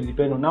 this club is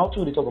dependent on. Now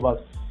what they talk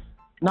about?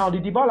 Now the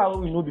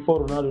Dybala we know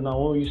before Ronaldo now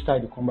when you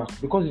start the comeback,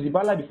 because the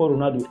Dybala before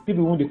Ronaldo,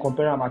 people won't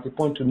compare him at a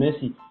point to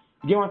Messi.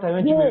 Again one time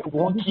when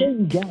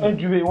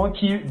Juve won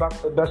key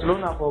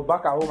Barcelona for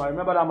back at home. I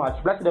remember that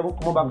match. Blessed devil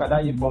come back at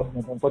that year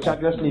for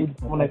Champions League.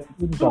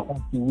 So,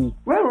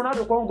 when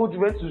Ronaldo can't go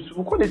Juventus,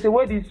 we could say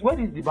where this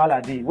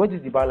Dybala day? Where this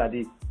Dybala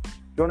day?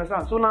 You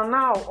understand? So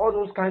now all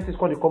those kinds of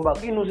things come back.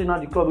 He knows now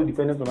the club will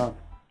depend on him.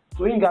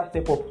 So he got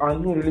step up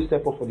and he really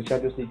step up for the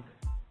Champions League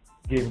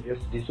game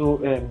yesterday. So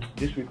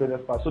this week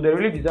just passed. So they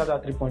really deserve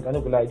that 3 points. I know,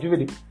 like Juve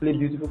they play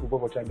beautiful football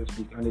for Champions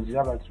League and they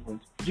deserve that 3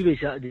 points. Juve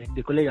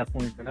they collect their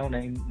points. That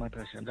one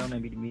matters. That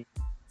one be the main.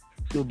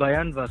 So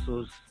Bayern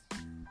versus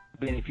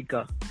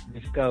Benfica.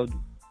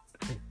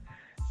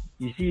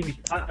 You see,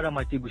 other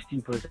match go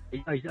still first.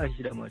 I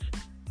see that much.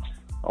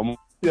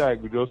 I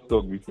could just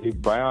talk with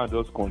Bayern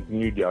just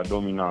continue their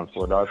dominance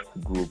for that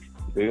group.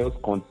 They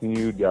just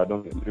continue their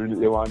dominance.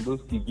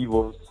 Lewandowski give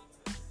us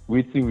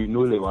waiting we know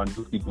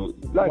Lewandowski do.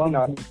 Like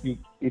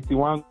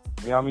 81,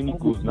 how many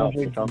goals now?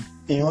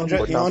 In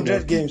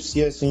 100 games,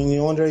 yes.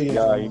 In 100 games.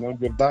 Yeah, in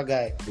 100. That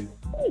guy.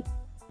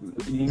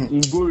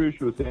 In goal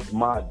ratio,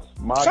 mad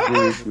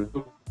goal ratio.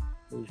 So,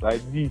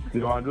 like this,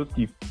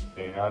 Lewandowski,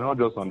 I don't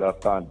just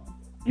understand.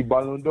 The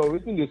Ballon d'Or,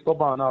 waiting they stop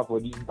now for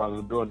this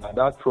Ballon d'Or, now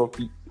that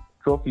trophy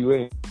where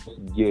he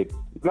get.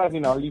 It's like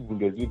in our league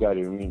Bundesliga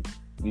they win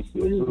this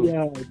year. So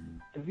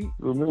we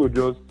will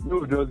just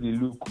look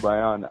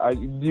Bayern.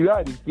 The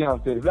way they see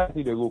themselves, like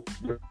they go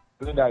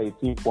that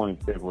 18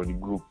 points for the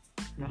group.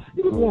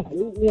 Who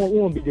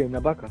won't be there in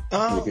Nabaka?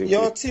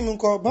 Your team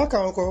uncle Baka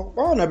uncle.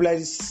 Why wanna be like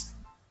this?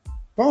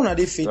 Why wanna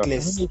they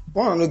faithless?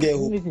 Why wanna get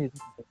hope?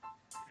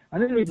 I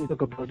don't know what you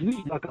talk about.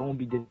 Which Baka won't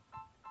be there?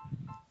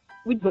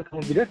 Which Baka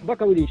won't be there?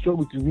 Baka will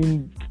struggle to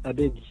win a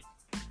beg.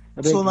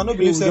 So I don't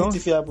believe 70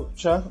 fiable.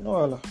 Sure,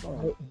 no.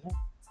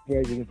 They are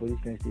again for this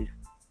kind of stage.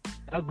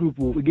 That group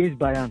against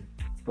Bayern.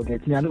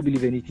 Forget me, I don't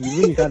believe anything.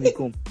 Even if I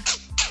become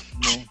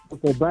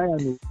for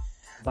Bayern.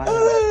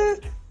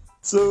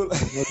 So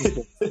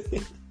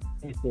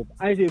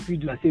I say if we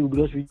do, I say we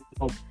just reach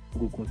up,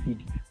 we go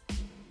concede.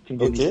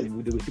 Okay.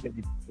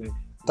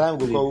 Time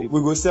go call.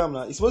 We go see him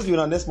now. It's supposed to be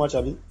on the next match,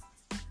 Abi?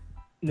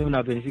 No,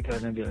 Benfica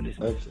will not be on this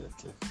match.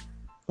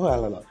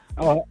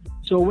 Okay.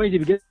 So Wednesday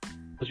we get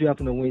what will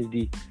happen on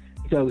Wednesday.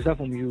 So we start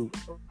from you.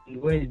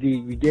 On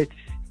Wednesday we get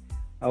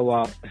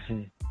our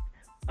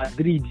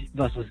Madrid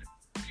versus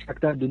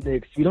Shakhtar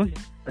Donetsk. We don't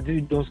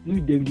Madrid don't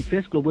the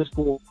first club was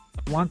for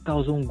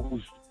 1,000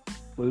 goals.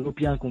 for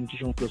European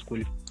competition plus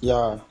qualify.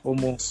 Yeah.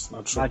 Almost.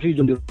 Not true. Madrid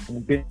on the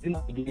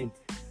Benzema again.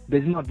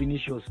 Benzema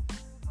Vinicius.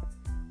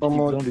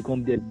 Almost. Don't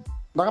become dead.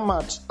 That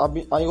match, I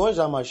watched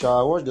that match.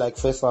 I watched like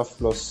first half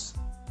plus.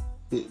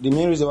 The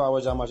main reason why I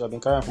watched that match, I've been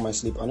carrying for my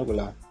sleep. I'm not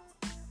gonna lie.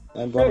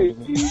 Don't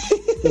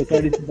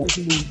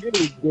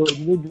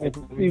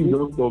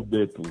stop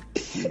there too.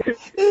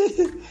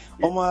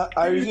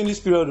 I resume this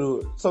period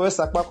though. So when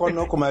Sakpa come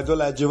knock on my door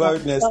like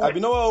Jehovah's Witness, I be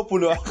nowhere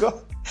open though.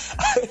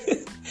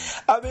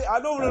 I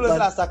don't really know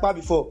that Sakpa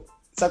before.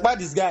 Sakpa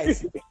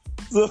disguise.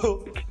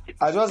 So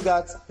I just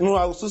got, I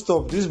will still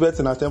stop this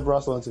betting at temporal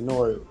something. No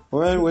worry.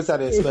 When we start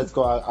the expect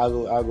call,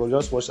 I go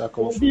just watch that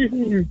call. The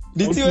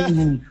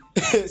thing,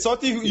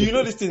 something you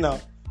know this thing now.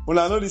 Well,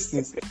 I know these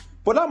things.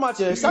 But that match,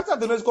 Shakhtar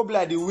Donetsk come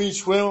like the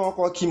winch when one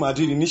call Kim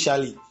Madrid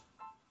initially.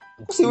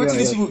 See what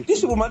these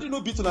people Madrid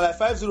no beat on like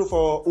 5-0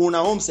 for una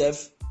home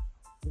self.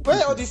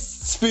 Where all this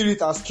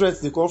spirit and strength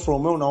they come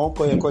from? When una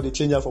one call the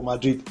changer for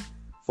Madrid.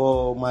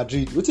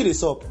 What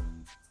is up?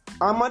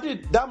 And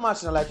Madrid, that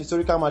match na like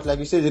historical match, like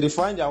you said, they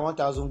find their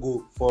 1,000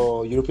 goal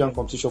for European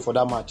competition for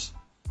that match.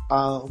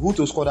 And who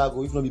to score that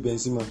goal if not be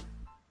Benzema?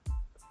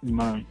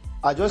 Man.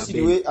 I just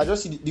see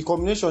the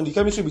combination, the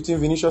chemistry between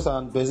Vinicius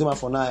and Benzema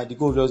for now. The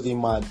goal just did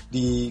mad.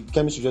 The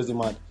chemistry just did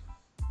mad.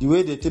 The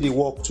way they take the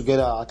work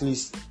together, at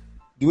least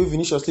the way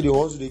Vinicius take the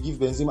hustle they give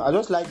Benzema. I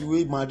just like the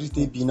way Madrid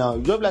take be now.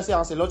 You just like say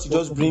Ancelotti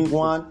just bring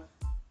one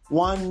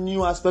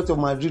new aspect of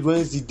Madrid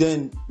when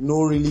Zidane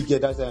no really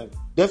get that time.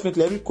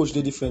 Definitely every coach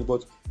they different,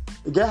 but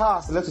you get how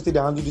Ancelotti take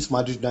the handle this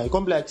Madrid now. You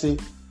come like say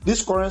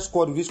this current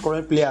squad with these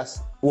current players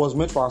was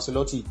meant for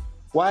Ancelotti.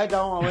 Why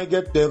that one when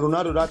get the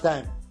Ronaldo that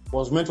time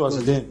was meant for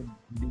Zidane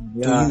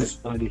to use?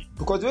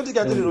 Because the way they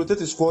get to rotate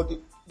the squad, they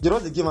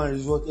just the game and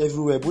result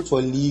everywhere, both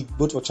for league,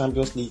 both for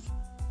Champions League.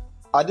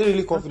 Are they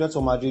really confident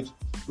on Madrid?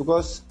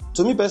 Because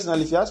to me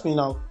personally, if you ask me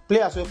now,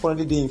 players who are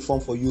currently in form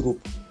for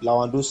Europe,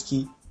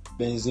 Lewandowski,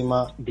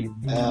 Benzema,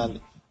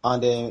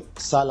 and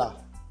Salah.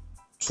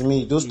 To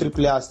me, those three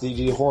players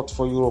they hot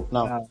for Europe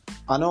now.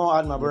 I know I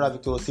had my brother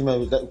Victor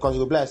Osimhen because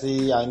you go play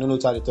say I don't know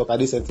how to talk. I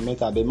did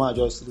sentimental, but man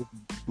just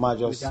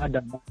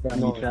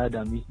no.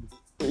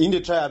 In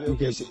the try,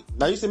 okay.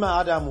 Now you say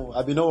my Adam,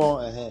 I be no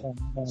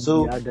one.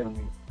 So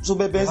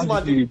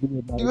Benzema,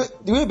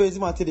 the way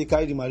Benzema take the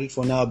carry the Madrid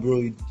for now,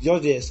 bro, it's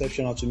just the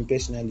exceptional to me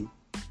personally.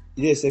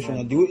 It's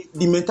exceptional.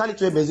 The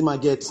mentality where Benzema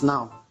gets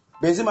now.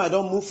 Benzema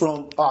don't move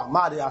from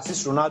they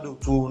assist Ronaldo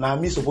to now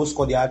me supposed to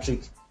score the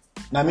hat-trick.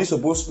 Now me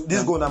supposed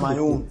this goal na my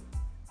own.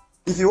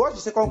 If you watch the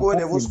second goal,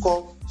 they will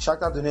score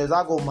Shakhtar Donetsk.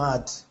 That go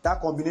mad.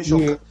 That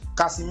combination,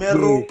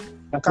 Casemiro,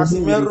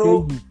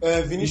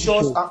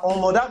 Vinicius,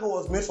 and that goal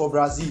was made for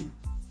Brazil.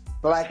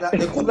 Like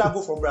they could not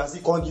go from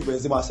Brazil. Can't give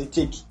Benzema say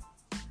take.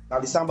 Now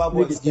the Samba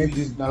boys give you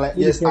this. Now like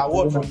yes,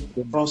 award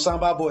from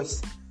Samba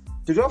boys.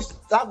 They just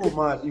that go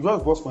mad. It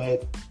just bust my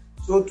head.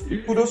 So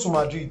kudos to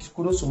Madrid.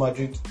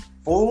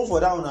 For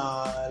that one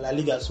La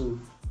Liga so.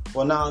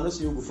 But now I don't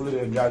see you go follow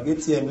the drag.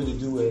 ATM no they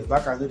do well.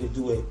 Barca no they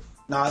do well.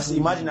 Now see,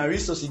 imagine a Real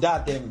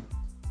Sociedad them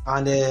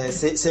and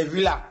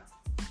Sevilla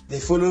they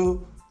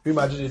follow Real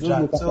Madrid the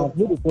drag. So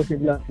no the cost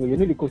Sevilla for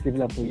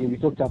you. We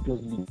talk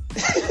Champions League.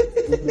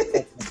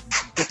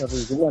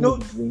 No,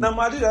 now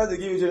Madrid has to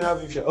give you general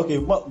vision. Okay,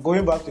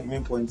 going back to the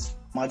main point,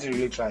 Madrid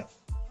really tried.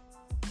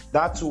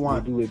 That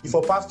 2-1.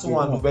 Before past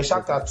 2-1, but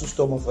Shakhtar too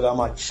stubborn for that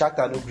match.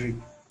 Shakhtar no agree.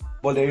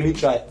 But they really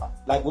try.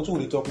 Like what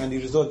we talk, and the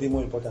result they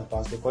more important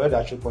pass. They collect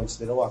their 3 points.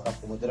 They don't work out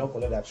for them. They don't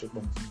collect their 3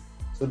 points.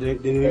 So they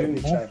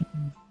really try.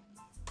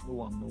 No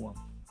one.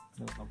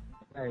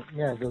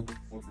 Yeah, just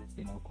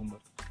come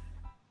back.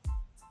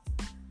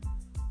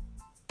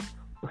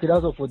 Okay,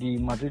 that's all for the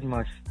Madrid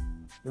match.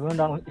 Remember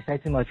that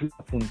exciting match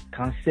happened.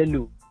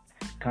 Cancelo.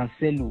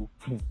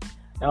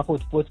 Now for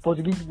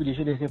Portuguese people, they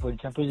show themselves for the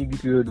Champions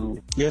League period. Though.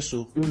 Yes,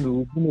 so. You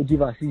know,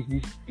 give assist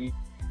this.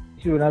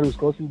 Ronaldo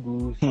scores 2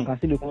 goals.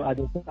 Cancelo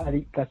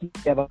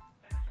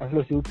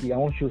say, okay, I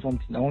want to show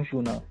something. I want to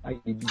show now.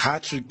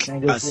 Hat-trick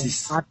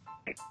assist.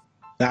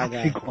 That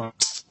guy.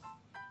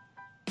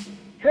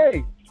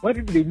 Hey, when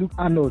people they look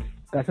Arnold,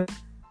 Cancelo.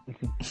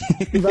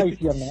 If I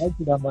see him now, I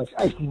see that match.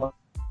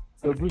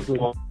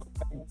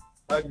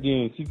 That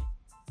game, if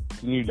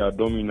need that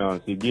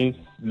dominance against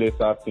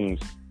lesser teams,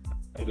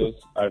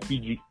 I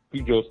feel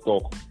just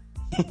talk.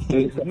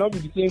 It's not be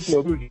the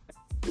same club.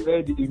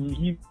 Where they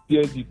give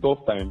the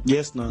tough time.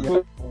 Yes, no.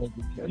 So,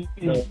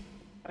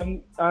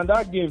 and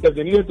that game,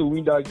 they needed to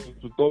win that game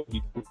to top the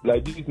group.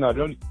 Like this is not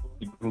only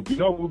the group. You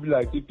know, we'll be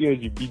like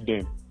PSG beat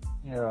them.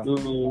 Yeah.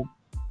 So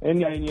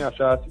any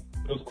shot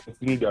just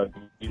continue their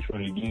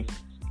domination against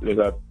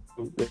lesser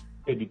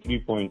get the 3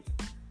 points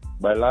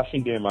by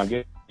lashing them and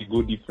get the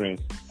goal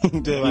difference.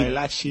 By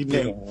lashing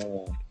them.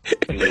 So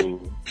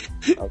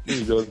I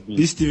think just be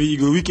this TV you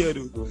go wicked.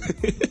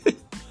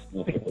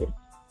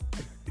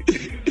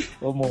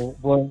 One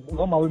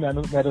more women I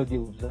know better they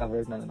observe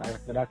right now.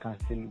 That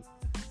Cancelo.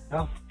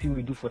 How thing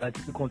we do for that?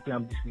 If you compare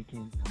them this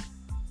weekend,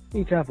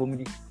 it's time for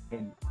me this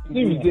weekend.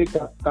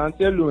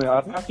 Cancelo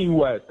attacking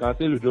wise,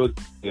 Cancelo just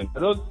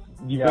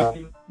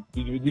defensive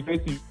The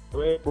defensive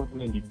very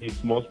problem in the day,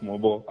 small,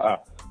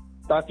 but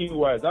starting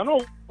wise, I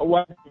know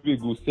why we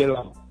go sell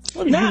him.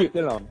 Now I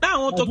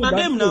want to talk now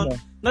them now.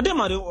 Now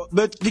them are the,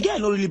 but the guy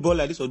not really ball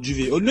like this or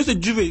Juve. Or you know say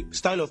Juve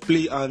style of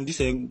play and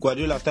this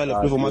Guardiola style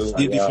of performance is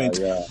different.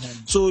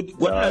 So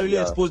Guardiola really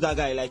exposed that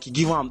guy, like he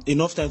give him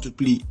enough time to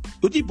play.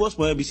 But the boss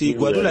might be say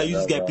Guardiola use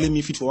this guy play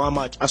midfield for one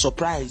match. A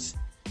surprise.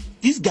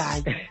 This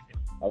guy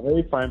a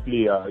very fine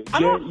player. He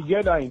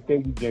get that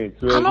intelligence.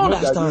 So I don't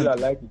understand.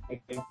 Guardiola like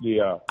intelligent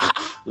player.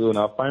 So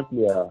na fine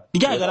player. The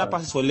guy got that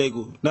passes for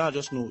Lego. Now I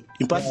just know.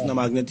 In passes na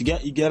magnet. He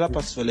get that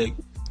passes for Lego.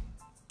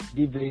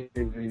 Very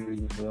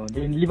well.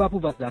 Then Liverpool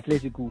versus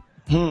Atletico.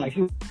 I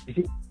see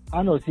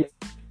Arnold say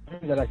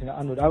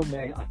Arnold, how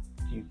may I ask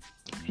you?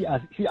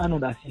 See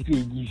Arnold as he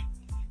gives.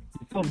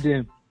 The two of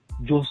them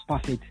just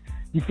perfect.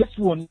 The first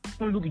one,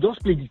 look, he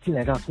just play the thing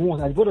like that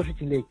once at the border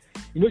shooting leg.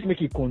 You know to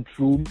make it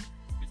control.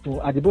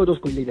 So at the border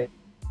just play like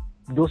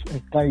just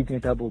carry it to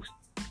enter box.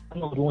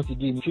 Arnold once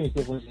again, he show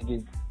himself once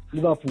again.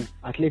 Liverpool,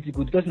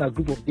 Atletico, the person a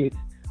group of death.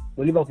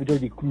 But Liverpool just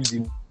they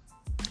cruising.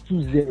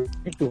 2-0.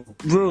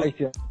 Bro,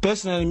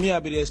 personally, me I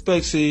be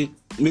expect say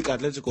make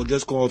Atletico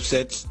just come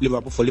upset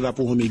Liverpool for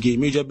Liverpool home again.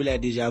 Me just be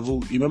like deja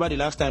vu. You remember the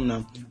last time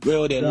now where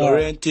all the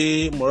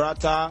Llorente,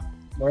 Morata.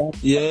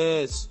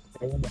 Yes.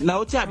 Now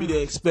what I be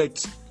they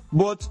expect,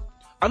 but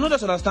I don't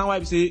just understand why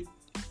we say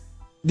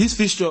this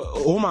fixture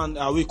home and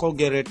away can't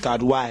get red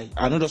card. Why?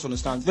 I don't just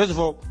understand. First of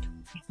all,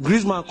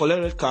 Griezmann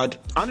collect red card.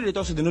 I know they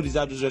talk say they don't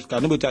deserve this red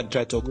card. Nobody try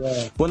to talk.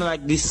 Yeah. But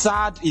like the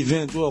sad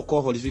event will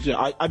occur for the fixture.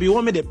 I be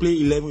one me they play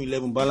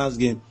 11-11 balance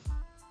game.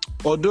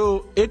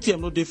 Although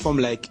ATM not they form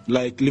like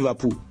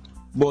Liverpool,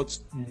 but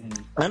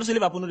I know say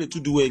Liverpool know they to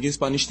do well against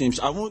Spanish teams.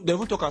 They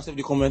won't talk ourselves.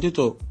 The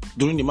commentator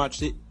during the match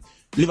say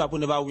Liverpool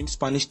never win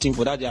Spanish team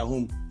for that they are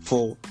home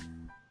for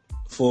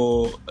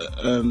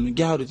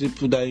get how they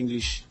put that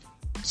English.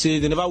 Say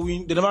they never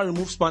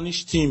remove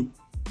Spanish team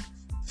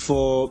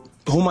for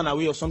home and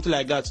away or something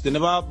like that. They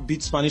never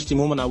beat Spanish team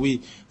home and away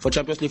for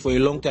Champions League for a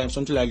long time,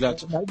 something like that.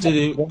 So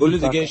they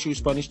always get issue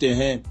Spanish their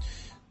hand.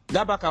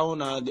 That back at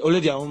home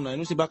already at home now. You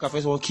know, see back at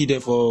first one key there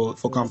for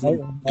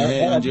Cancun.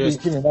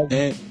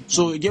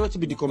 So you get to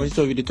be the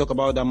commentator if they talk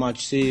about that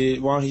match. Say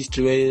one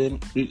history where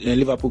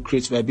Liverpool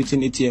creates by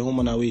beating ATM home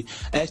and away.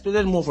 I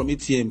expected more from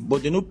ATM,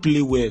 but they don't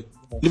play well.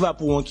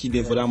 Liverpool won't key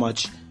there for that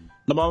match.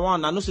 Number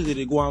one, I know say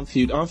they go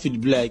Anfield.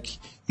 Anfield be like,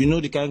 you know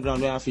the kind of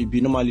ground where Anfield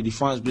be. Normally the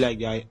fans be like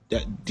they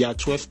are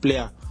 12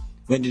 player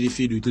when they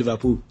field with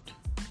Liverpool.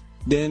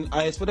 Then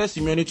I expected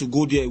Simeone to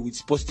go there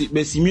with positive,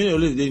 but Simeone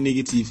always very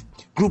negative.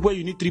 Group where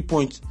you need 3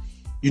 points,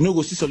 you know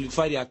go see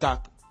solidify the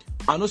attack.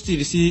 I know still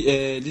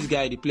see this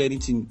guy they play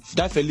anything.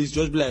 That Felix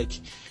just be like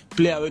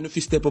player when if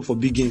he step up for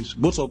big games,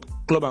 both of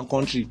club and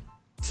country.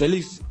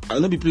 Felix, I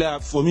not be player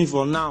for me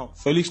for now.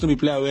 Felix no be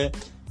player where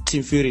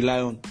team feel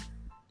rely on.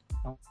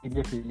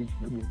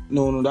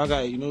 No, that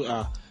guy, you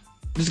know,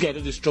 this guy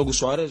does a struggle.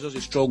 Suarez does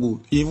a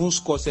struggle. He even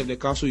score self the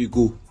cancel you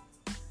go.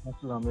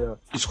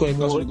 He score a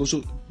cancel you go.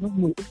 So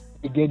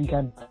again, he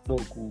can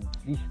talk.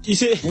 He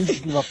say,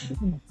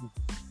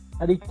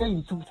 I tell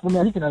you, for me,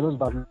 I think I just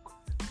bad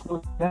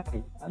luck. I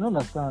don't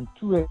understand.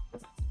 2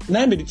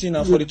 9 be the team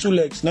now for the 2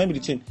 legs. 9 be the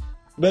team.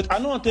 But I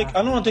don't want to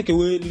take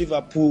away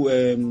Liverpool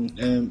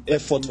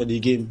effort for the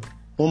game.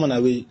 Home and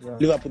away,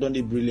 Liverpool don't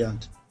do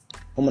brilliant.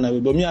 Home and away,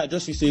 but me I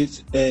just feel say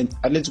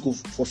Atletico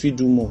for free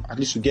do more. At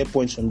least you get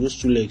points from those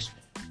 2 legs.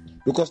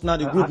 Because now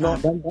the group now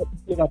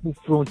Liverpool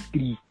front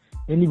 3.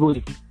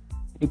 Anybody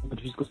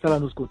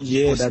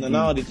yes,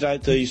 now they try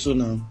to tell you so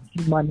now.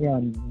 Mane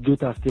and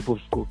Jota step up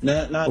score.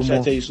 Now try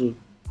to tell you so.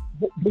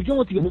 But you know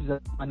what you know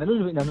and I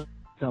don't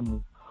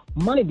know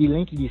Mane the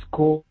length they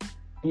score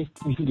if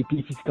they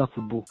play physical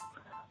football.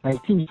 I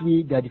think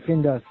their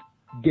defenders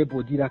get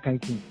body that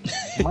kind of thing.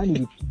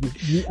 Mane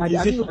I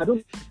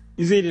don't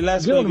you say the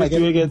last one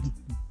you get.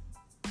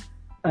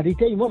 And they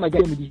tell you what my guy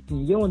with this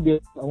thing. You want I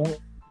want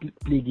to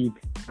play game.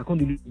 I can't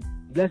do it.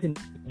 Last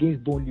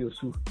against Burnley or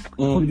so. I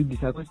can't do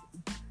this.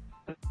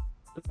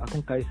 I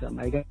can't carry some.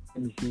 My guy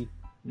let me say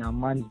now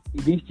man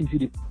against teams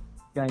with the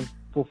kind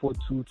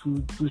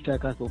 4-4-2, 2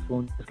 strikers up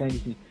front, this kind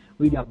of thing.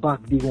 With their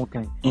back they one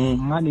kind.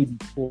 Mane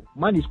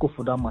score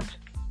for that match.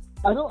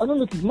 I don't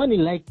know if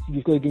Mane like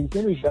to score against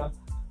Senegal.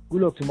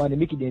 Good luck to Mane,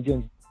 make it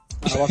enjoy.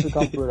 Our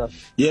African brothers.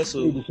 Yes,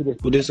 so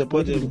would they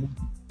support him?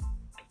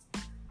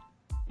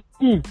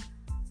 Your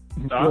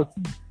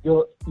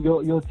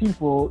team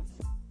for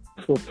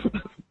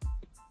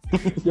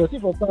your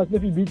team for France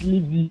maybe beat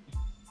Leeds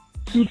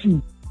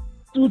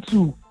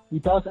 2-2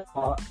 without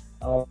our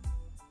now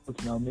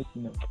Messi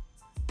now.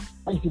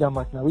 I see that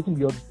match now. Waiting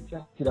beyond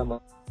see that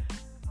match.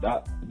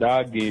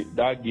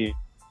 That game.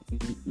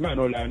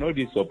 Man, I know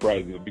this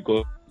surprise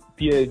because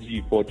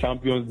PSG for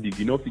Champions League,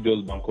 you know, if you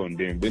just bank on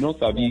them, they not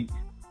sabi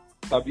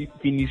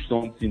finish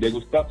something. They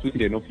go start with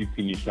they not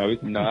finish. Now they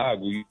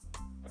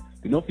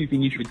not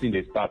finish within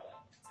the start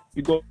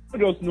because you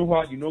just know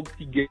how you know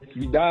to get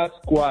with that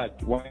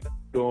squad. One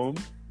done.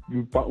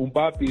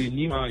 Mbappe,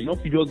 Neymar, you know,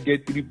 if you just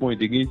get 3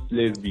 points against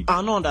Lesbic.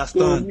 I don't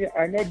understand. So,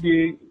 I'm not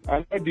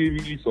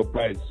really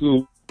surprised.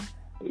 So,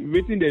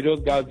 waiting they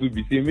just got to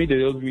be saying, maybe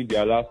they just win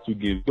their last 2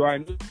 games. So I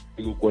know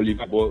they will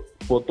qualify, but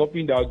for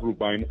topping that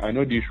group, I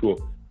know they sure.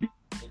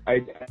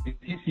 I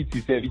see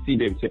City servicing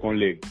them second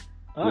leg.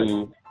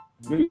 So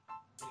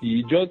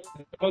it's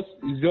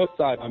just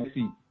sad. I'm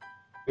see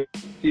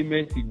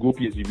Messi go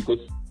PSG because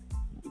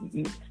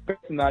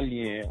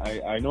personally,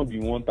 I not be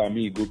one time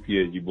he go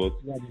PSG, but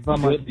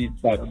he just did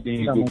start saying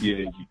he go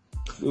PSG.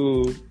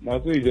 So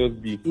that's what it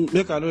just be.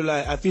 Make I no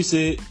lie, I feel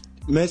say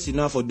Messi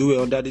now for do it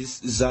under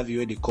this Xavi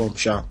where they come,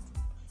 sure.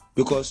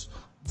 Because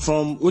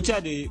from what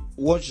they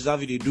watch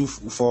Xavi they do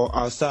for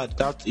our side,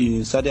 that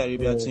in Saudi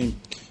Arabia team,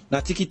 now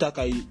Tiki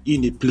Taka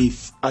in the play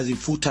as a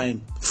full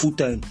time.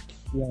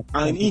 Yeah,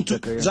 and into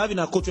Xavi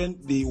na coach when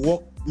they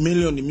work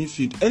mainly on the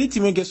midfield. Any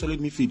team when gets solid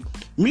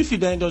midfield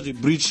then does the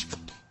bridge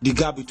the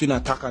gap between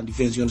attack and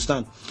defense. You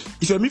understand?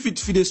 If your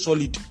midfield is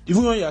solid,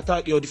 even when you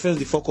attack, your defense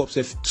the fuck up.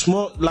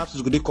 Small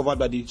lapses go they covered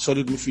by the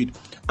solid midfield,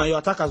 and your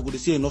attackers go they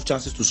see enough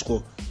chances to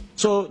score.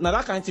 So now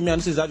that kind of team, I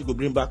say Xavi go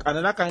bring back,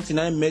 and that kind of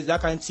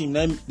team,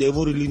 they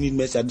even really need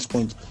Messi at this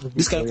point.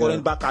 This kind of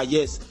current backer,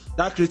 yes,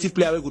 that creative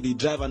player will go the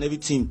drive and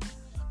everything.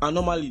 And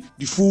normally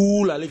the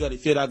full La Liga they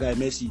fear that guy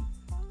Messi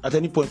at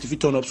any point if he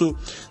turn up. So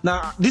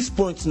now this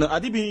point now, are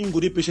they being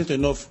good patient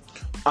enough?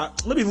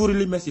 Maybe even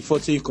really Messi for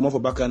say come off for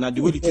back and now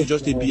the way the team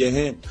just be a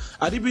hand.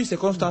 Are they being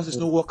circumstances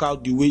no work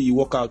out the way he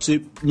work out? Say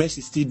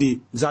Messi still there,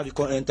 Xavi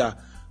can't enter.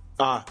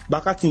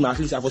 Backer team at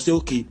least I will say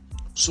okay,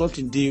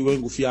 something there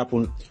when go fit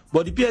happen.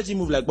 But the PSG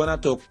move like Bana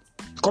talk,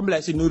 come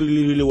like say no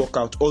really work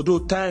out. Although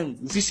time,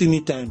 if you see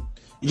any time.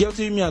 You get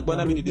to me and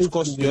Bana we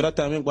discussed the other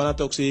time when Bana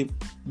talk say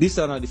this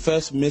is the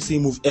first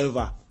Messi move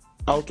ever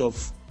out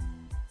of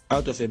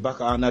a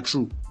backer, and not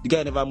true. The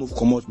guy never moved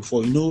come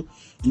before. You know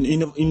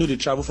they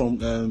travel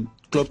from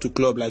club to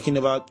club. Like they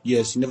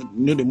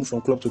move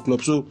from club to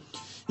club. So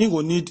he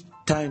gonna need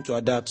time to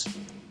adapt.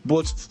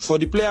 But for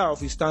the player of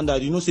his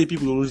standard, say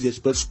people always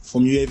expect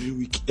from you every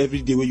week,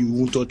 every day when you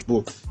won't touch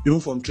ball. Even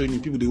from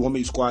training, people they want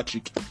me to score a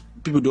trick.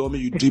 People they want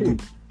me to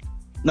dribble.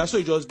 Now so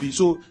it just be.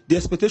 So the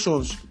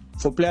expectations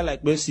for player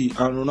like Messi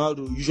and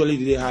Ronaldo usually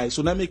they high.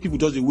 So that make people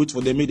just wait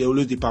for them, make they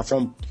always they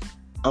perform.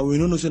 And we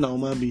don't say now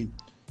human being.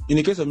 In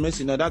the case of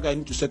Messi, now that guy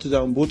need to settle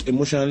down both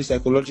emotionally,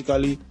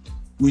 psychologically,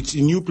 with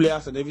new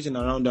players and everything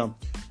around them.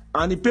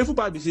 And the painful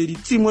part is the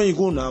team when you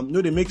go now,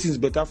 they make things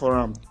better for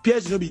them.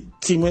 PSG be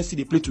team when see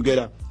they play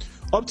together.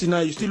 Up to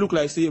now, you still look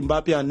like say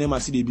Mbappe and Neymar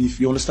see the beef.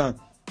 You understand?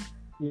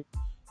 Yeah.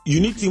 You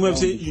need team when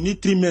say you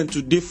need 3 men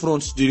to day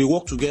front, they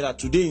work together,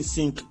 today in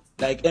sync,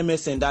 like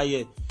MSN that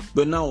year.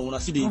 But now when I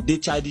see they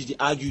childish, they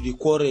argue, they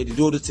quarrel, they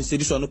do all those things, say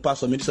this one no pass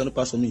for me, this one no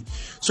pass for me.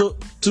 So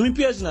to me,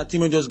 PSG and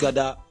team just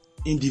gather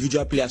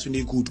individual players when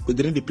they good, but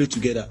then they play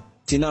together.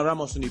 Tina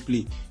Ramos when they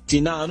play.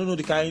 Tina, I don't know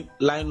the kind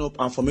lineup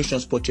and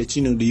formations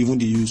Pochettino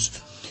they use.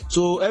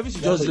 So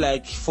everything just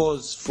like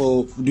falls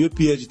for the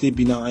PSG they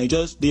be now, and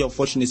just they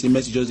unfortunately say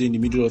Messi just in the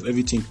middle of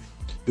everything.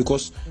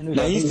 Because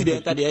now he still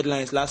enter the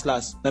headlines last.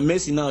 Now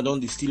Messi now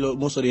don't steal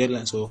most of the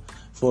headlines for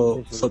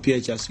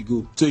PSG as you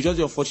go. So it's just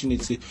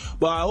unfortunate say.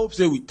 But I hope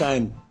say with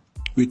time.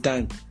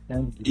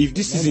 If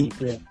this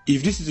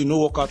season no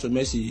work out for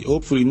Messi,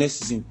 hopefully next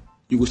season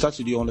you will start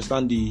to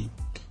understand the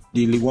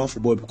League One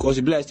football, because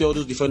the like all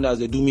those defenders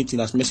they do meeting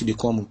as Messi they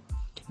come.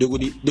 They go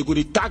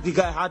tag the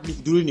guy hardly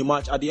during the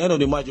match. At the end of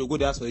the match, you go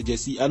there for a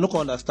jersey. I don't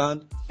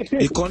understand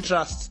the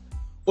contrast.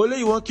 Only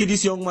you want to kill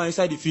this young man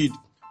inside the field.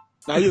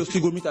 Now you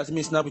still go meet as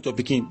me snap with your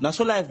picking. That's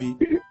so life be.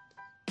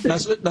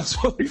 That's so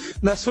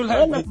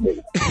life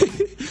be.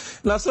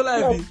 That's so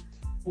life be.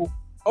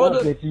 All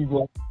those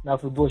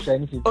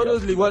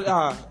league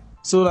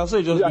so that's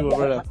what just be, my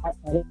brother.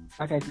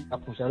 I can't think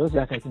that push. I don't say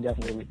I can't think that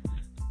way.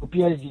 For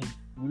PSG,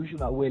 we wish you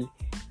well.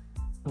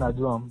 Now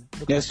do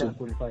yes, sir.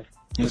 Qualify.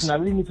 Yes. I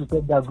really need to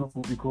take that group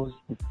because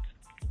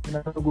we're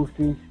not going to go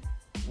face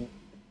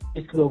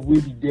A-Clef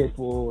will be there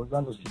for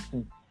round of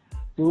 16.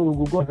 So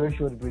we'll go very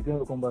short break. Then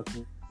we'll come back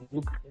to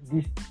look at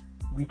this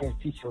weekend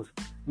fixtures.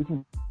 We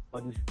can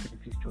about these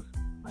fixtures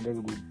and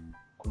then we'll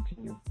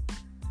continue.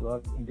 So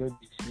I've enjoyed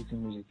this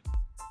listening music.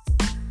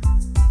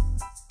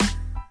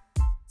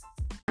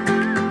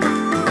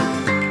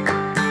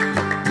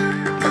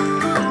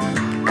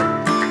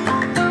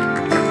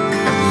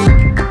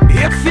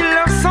 If you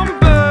love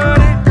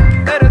somebody,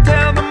 better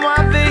tell them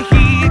why they're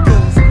here,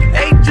 'cause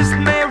they just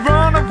may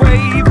run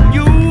away from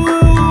you.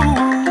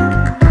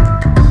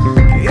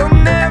 You'll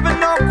never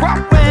know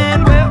quite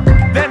when, well,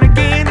 then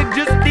again it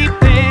just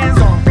depends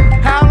on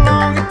how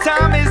long the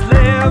time is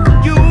left for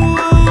you.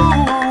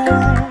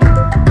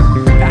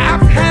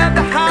 I've had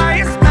the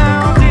highest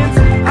mountains,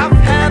 I've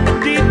had the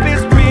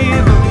deepest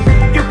river.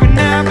 You can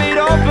have it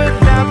all, but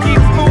now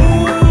keep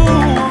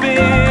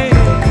moving.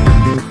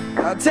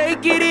 I'll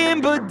take it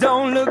in, but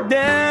don't look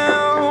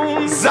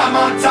down. 'Cause I'm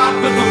on top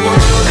of the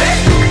world, eh?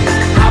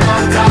 I'm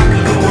on top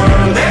of the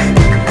world, eh?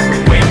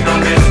 Waiting on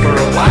this for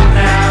a while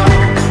now,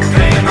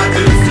 paying my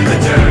dues to the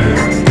dirt.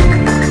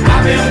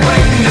 I've been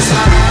waiting to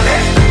smile,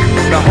 eh?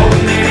 Been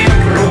holding it in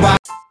for a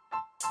while.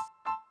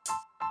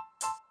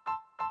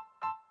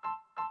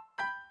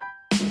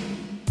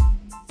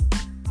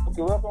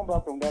 Okay, welcome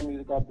back from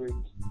musical break.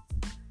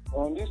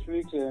 On this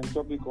week's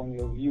topic on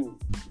your view,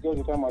 because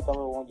the time matter we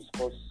want to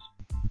discuss,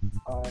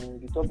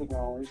 and the topic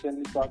now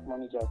recently sacked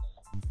managers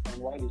and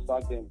why they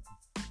sacked them.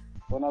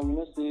 But now we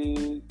know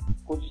say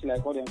coaches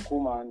like all them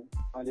Koeman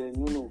and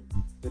Nuno,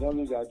 they don't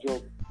lose their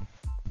job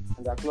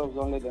and their clubs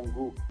don't let them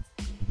go.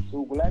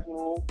 So we would like to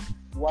know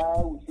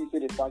why we feel say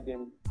they sack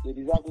them. They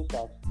deserve to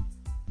sack.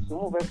 So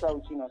move extra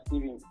with you now,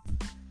 Steven.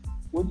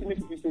 What do you make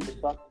you say they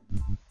sack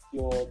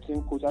your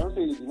team coach? I don't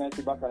say you deny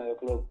to back at your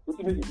club. What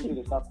do you make you say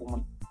they sack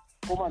Koeman?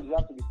 Koeman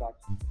deserves to be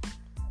sacked.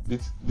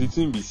 The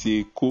thing be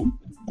say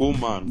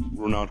Koeman,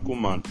 Ronald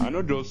Koeman. I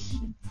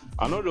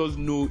not just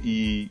know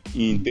his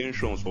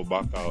intentions for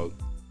back out.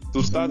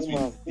 To start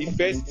with, the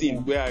first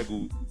thing where I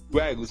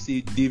go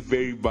say they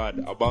very bad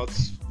about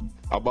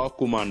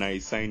Koeman and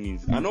his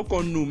signings. I not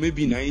gonna know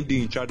maybe na him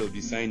dey in charge of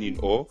the signing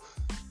or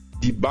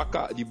the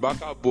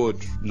backer board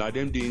na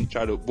them dey in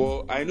charge of.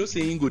 But I know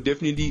say he go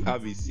definitely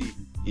have a say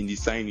in the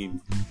signing.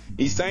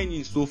 His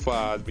signing so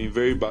far has been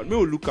very bad. May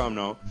we look am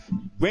now.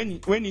 When he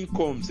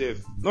comes,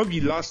 not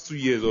the last 2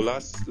 years or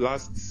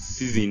last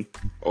season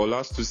or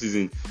last 2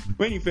 seasons.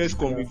 When he first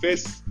come, he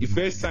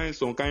first signed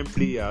some kind of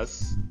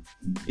players.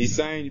 He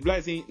signed,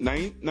 like saying, now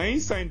he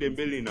signed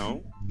Dembele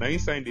now. Now he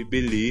signed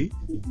Dembele.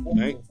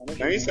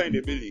 Now he signed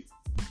Dembele.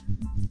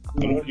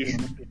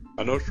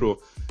 I'm not sure.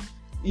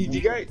 The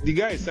guy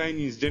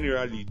signings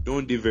generally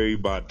don't do very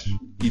bad.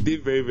 He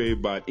did very, very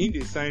bad. In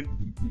the sign,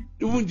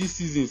 even this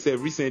season,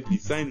 recently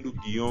signed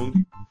Luke De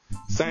Jong,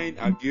 signed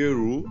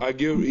Aguero,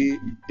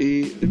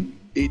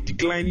 a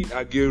declining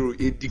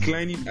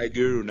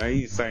Aguero. Now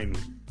he signed.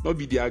 Not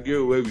be the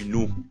Aguero where we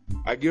know.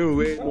 Aguero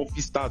where no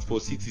fit start for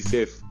City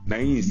self. Now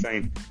he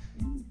signed.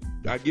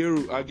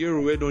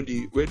 Aguero where don't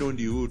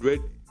the hood where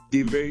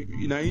they very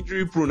in an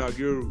injury prone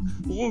Aguero.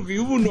 We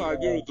even know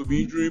Aguero to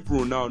be injury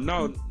prone now.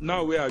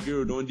 Now where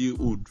Aguero don't the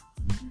hood.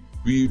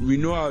 We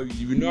know how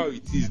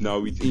it is now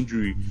with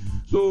injury.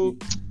 So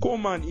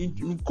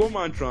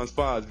Koeman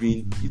transfer has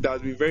been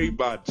very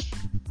bad.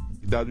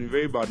 It has been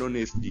very bad,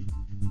 honestly.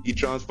 The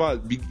transfers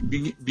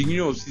beginning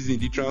of season,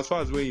 the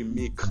transfers where you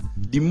make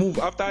the move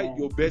after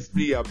your best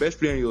player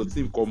in your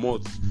team come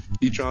out,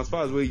 the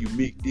transfers where you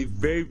make they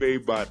very, very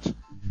bad.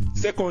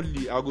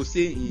 Secondly, I go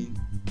say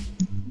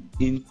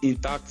in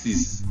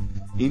tactics,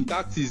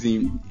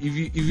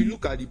 if you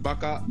look at the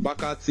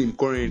Barca team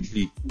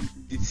currently,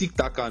 the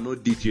tic-tac are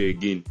not there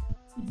again.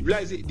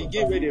 Like say, the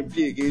game where they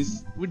play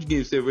against, which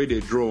game say where they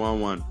draw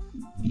 1-1,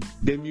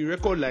 then you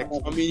record like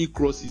how many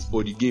crosses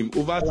for the game,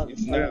 over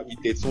 29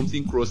 with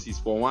something crosses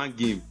for one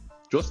game.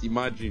 Just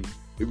imagine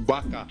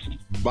Barca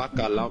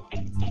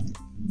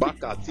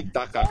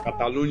tic-tac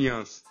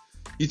Catalonians.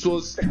 It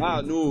was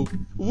no,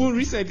 even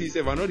recently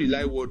say I know the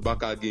live word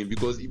Barca game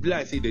because it be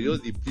like say they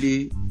just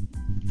play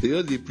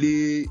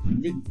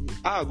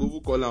go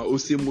call am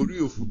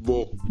Osemorio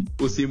football.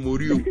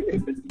 Osemorio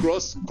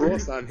cross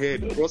and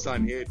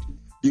head.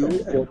 They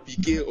hope for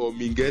Piqué or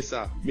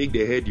Mingueza make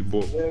the head the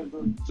ball.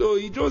 So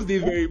he just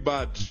did very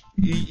bad.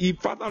 He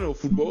pattern of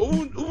football.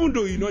 Even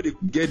though you know they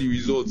get the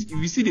results, if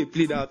you see they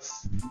play that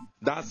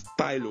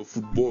style of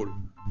football,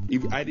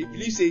 I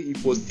believe say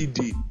it was still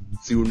there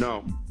till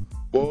now.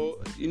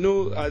 But you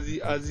know, as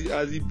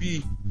it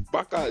be,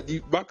 Barca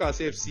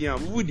self see him.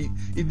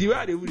 The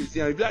way they would see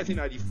him, I think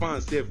that the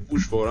fans self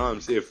push for him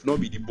self, not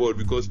be the board,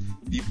 because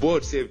the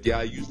board self they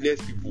are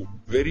useless people,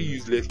 very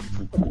useless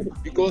people.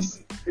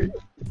 Because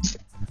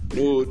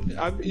no,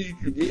 I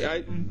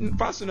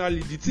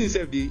personally the thing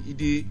self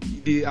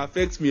they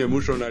affect me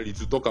emotionally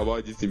to talk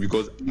about this thing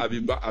because I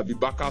be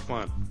Barca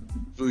fan,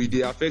 so it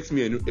affects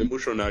me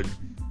emotionally.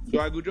 So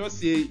I could just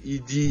say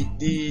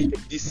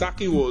the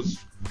sacking was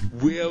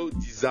well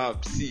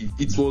deserved. See,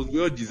 it was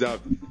well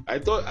deserved. I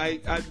thought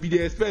I'd be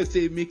the expert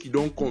say make it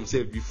don't come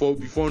safe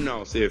before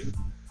now safe.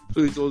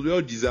 So it was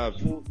well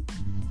deserved.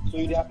 So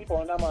there are people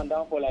on that man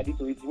down for like this,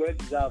 so it's well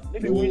deserved.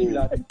 Maybe we will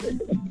that.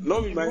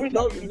 Not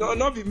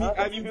be me.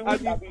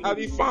 I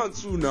be fan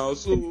too now.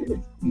 So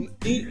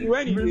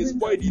when he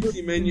spoil the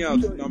team anyhow,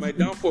 now my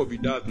downfall be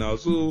that now.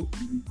 So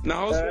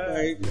now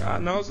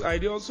also I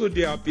also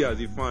dey happy as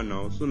a fan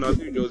now. So now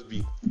you just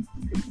be.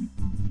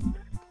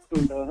 No,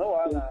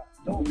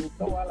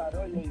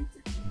 don't hear you.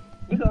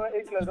 This is why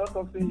A-Clef don't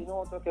talk, say you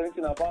don't talk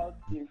anything about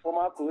the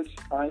former coach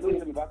and he's going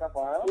to be back up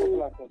for I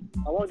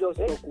want just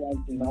talk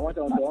one thing. I want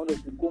to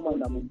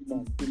Koeman and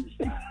Nuno finish.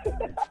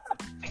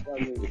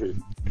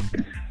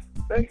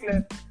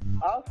 A-Clef,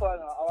 how far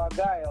our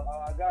guy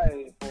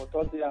for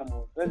Tottenham,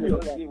 when they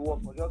just give work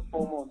for just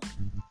 4 months.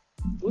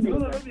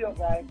 No, maybe your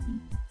guy.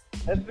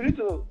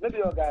 Espirito, maybe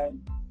your guy.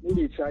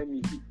 Maybe try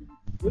me.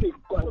 Maybe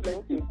Koeman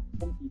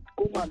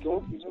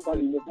don't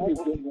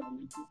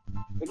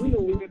I don't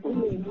know, maybe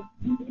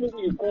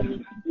you call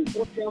me the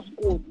Tottenham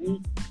squad,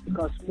 me,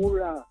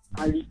 Casmora,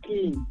 Harry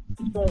Kane,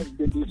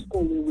 they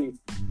score away.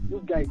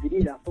 Those guys, they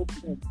did that top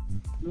 10.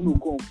 Nuno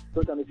come,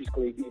 Tottenham if he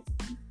score again.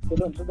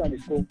 Tottenham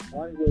score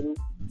 1-0.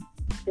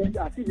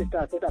 I see the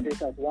start, Tottenham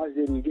start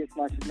 1-0 against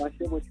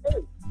Manchester. But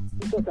hey,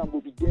 Tottenham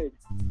will be dead.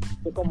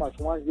 Second match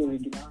 1-0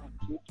 again.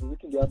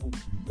 they happen.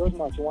 Third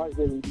match 1-0,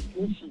 the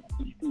clean sheet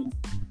is still.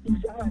 If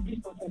this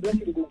person, bless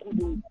they go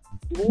good,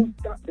 they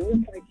won't fight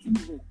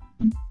season.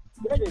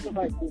 Where did the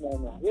fight go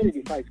now? Where did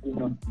the fight go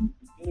now?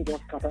 You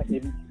don't scatter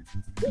everything.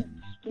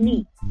 To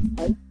me, I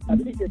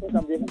believe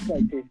sometimes they don't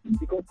fight it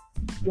because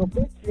your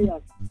best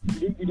players,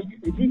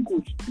 the dream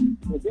coach,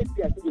 your best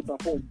players they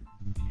perform,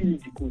 still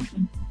is the coach.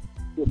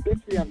 Your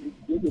best players,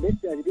 the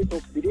best players,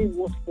 they didn't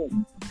worst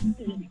form,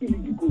 still is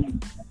the coach.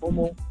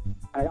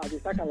 As a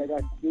second like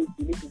that, they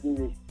need to go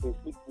rest. They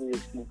need to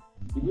rest.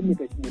 They didn't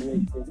make a team rest.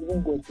 They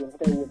won't go to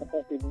after 7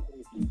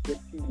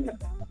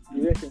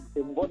 the rest of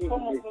 7 body.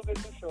 Almost not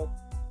too short.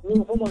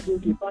 No, almost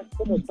okay.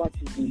 Almost party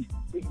this.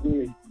 Let's go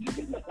rest.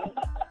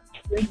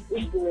 Let's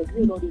go rest.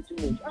 We don't do too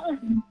much.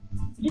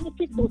 You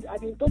take those. I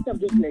mean, don't have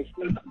just like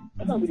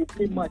I'm going to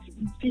play match.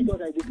 See,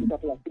 don't I just pick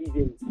up like 3-0.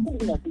 Who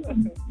is that?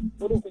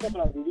 No, don't pick up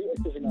like the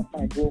exception of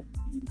 5. Go.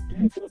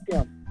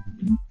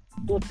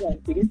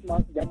 Against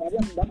Man, that man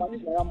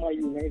is not Man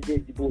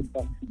United the both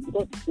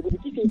because they will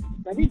keep saying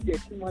that this is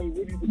the Man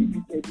United will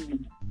beat every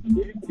week.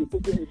 Maybe they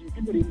put every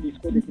people in the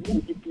squad. They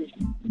will keep clean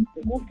sheet.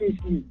 They won't face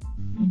me.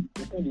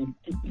 They can't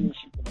keep clean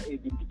sheet. They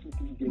beat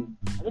 2-3-0.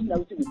 I don't know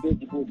how to bet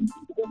the board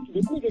because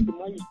they couldn't get the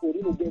Man U score.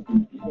 They will get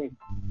good defense.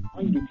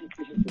 And they keep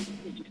clean sheet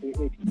for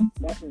 6-8.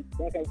 That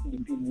guy in the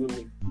field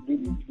well. They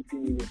need to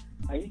play well.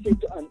 And he said,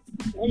 and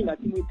when you are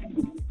team with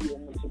people,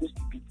 you're supposed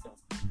to beat them.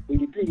 When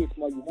you play against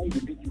Man U, now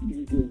you beat you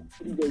 3-0.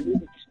 You need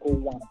to score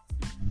 1.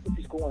 If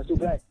you score 1, so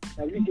guys,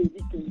 I will say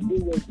this can be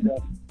well to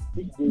that.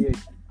 This day,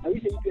 I will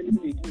say if you're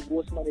looking at the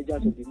worst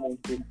managers of the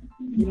month,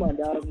 him and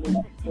that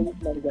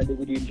manager, they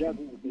will drag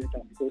him with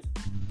later because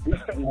this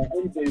is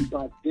very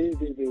bad,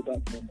 very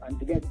bad month. And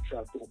the guy is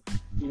trapped.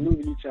 He not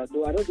really trapped. I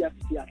don't have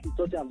to see at least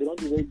Tottenham. They don't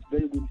do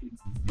very good thing.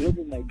 They don't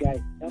do my guy.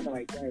 That's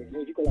my guy. No,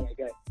 if you call him my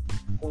guy.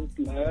 Come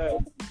to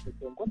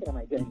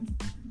my guy.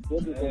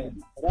 Don't do that.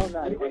 Around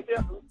now,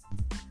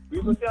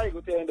 we go see how you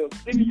go to end up.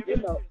 Maybe you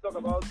can talk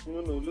about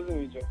Nuno losing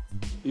with you.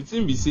 The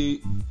thing be say,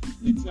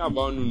 the thing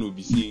about Nuno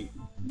be say,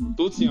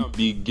 Tottenham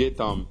be get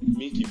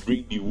make he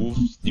bring the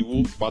wolves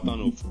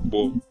pattern of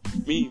football.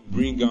 Make he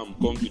bring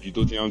come to the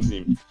Tottenham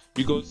team.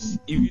 Because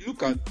if you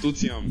look at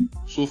Tottenham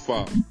so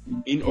far,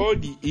 in all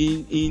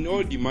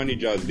the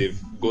managers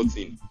they've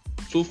gotten,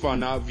 so far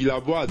now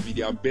Villas-Boas be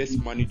their best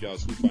manager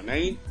so far.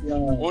 Now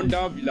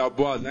under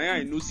Villas-Boas, now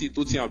I know say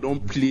Tottenham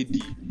don't play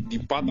the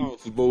pattern of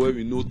football where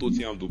we know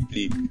Tottenham to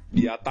play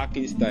the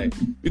attacking style.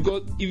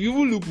 Because if you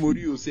even look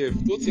Mourinho self,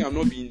 Tottenham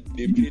not been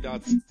they play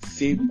that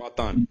same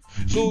pattern.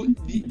 So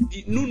the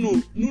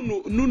Nuno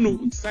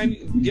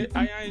signing get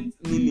iron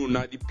Nuno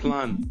na the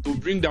plan to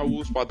bring that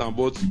wolves pattern,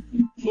 but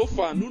so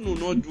far Nuno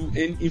not do,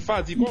 and in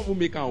fact he can't even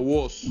make it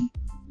worse.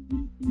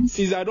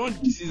 Since I don't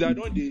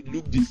dey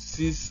look this,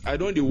 since I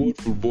don't dey watch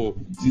football,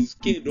 since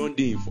Kane don't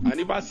dey, I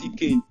never see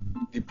Kane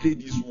they play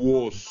this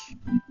worse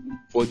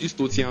for this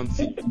Tottenham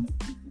team.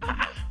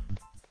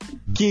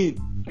 Kane,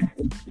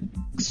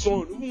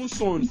 Son, even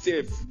Son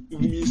self,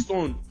 Ugmin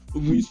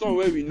Son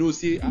where we know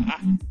say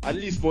at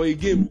least for a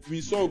game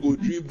Ugmin Son go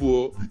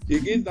dribble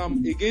against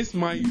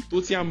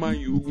Tottenham Man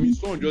U, Ugmin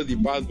Son just the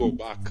pass ball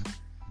back.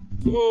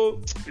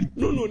 So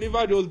no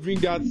never just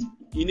bring that.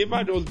 He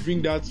never just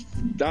bring that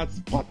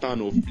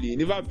pattern of play. He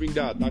never bring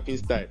that attacking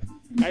style.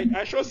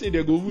 I sure say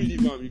they go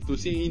leave him if to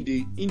say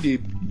they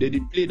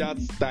play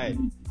that style,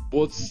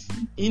 but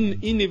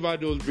he never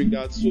just bring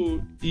that.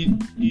 So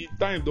the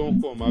time don't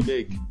come. I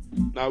beg.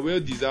 Now well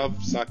deserved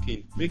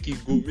sacking. Make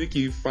it go. Make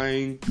it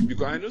fine.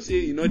 Because I know say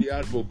you know the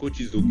hard for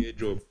coaches to get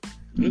job.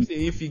 I don't say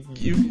if he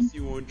see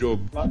one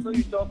job. But so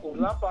you talk of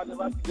Lampard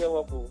never to get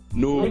work.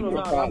 No,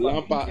 Lampard.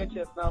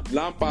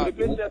 Na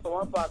pundits.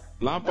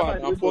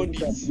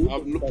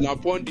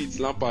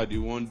 Lampard they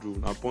won't do.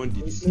 Na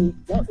pundits.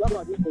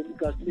 Lampard dey for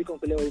Lucas make come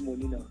collect all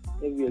money now.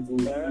 Everywhere go.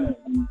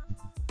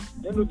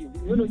 You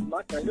know the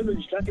matter. You know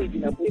the strategy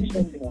in a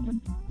position now.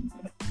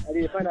 I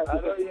dey find out. I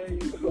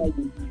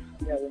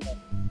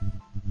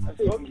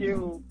don't hear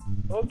you.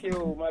 Okay,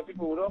 my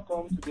people, we don't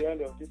come to the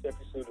end of this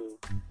episode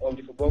of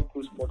the Football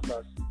Cruise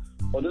podcast.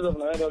 For those of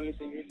you that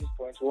listening to this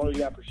point, we want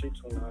really appreciate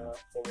you now.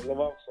 For the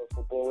lovers of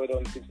football, we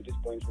don't listen to this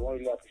point, we want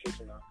really appreciate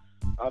you now.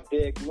 I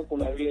beg, we can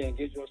really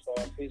engage us on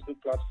our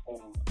Facebook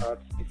platform at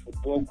the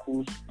Football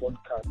Cruise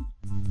podcast.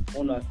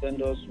 Want to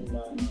send us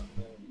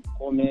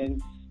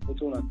comments,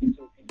 put on our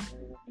people,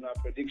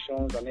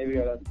 predictions, and every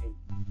other thing.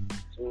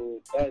 So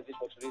that is it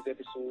for today's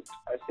episode.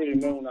 I still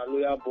remember a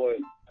loyal boy.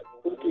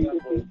 Okay.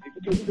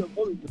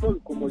 Before we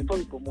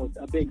come out,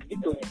 I beg,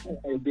 Victor,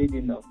 I beg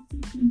you now.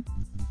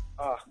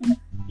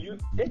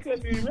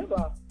 A-Clef, you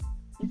remember?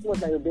 This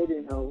one I beg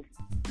you now.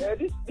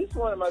 This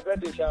one, my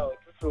birthday shower,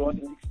 on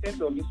the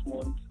 16th of this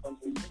month,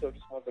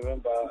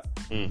 November,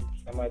 and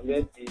my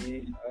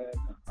birthday.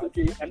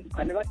 Okay,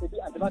 I never said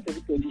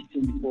Victor this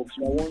thing before,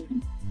 so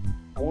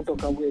I want to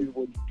talk about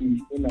everybody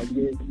is when I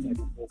hear this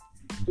before.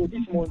 So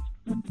this month,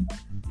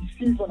 it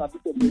seems on a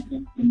bit of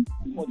birthday. This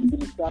month we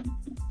will start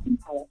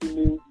our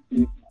email.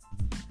 We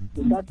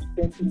start to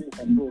send emails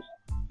across.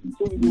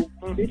 So we will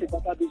create a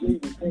database where you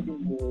will send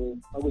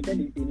in I will send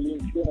in a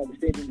link where I will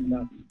send in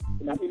an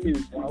email.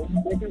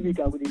 Every week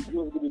I will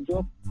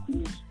drop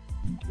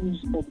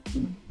who's of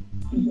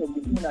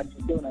the team that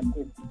you tell and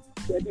test.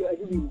 So every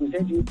week we will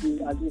send you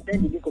as we send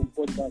the link of the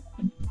podcast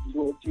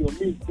to your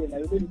mail, then I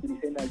will maybe to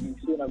send a link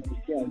so that we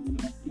share.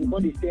 We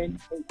want to send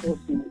also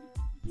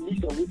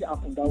list of what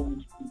happened that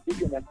week. If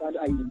you understand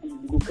how you do,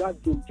 you go grab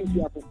the things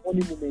you have for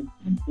funny moments,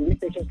 the read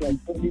sections like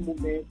funny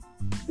moments,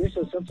 there's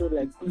some sort of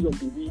like quiz of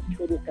the week,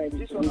 all those kind of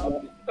things. This one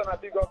a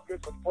big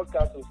upgrade for the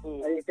podcast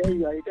also. I tell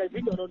you,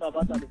 Victor don't know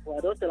about that before. I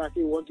don't tell her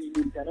say want to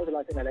email, I don't tell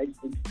her say I like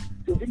this.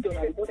 So Victor, I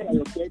don't tell her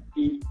your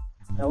birthday,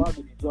 I want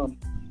to be drum.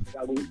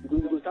 I will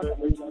start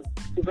from the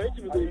so very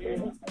soon we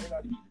go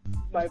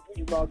my food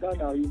in Ghana,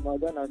 so I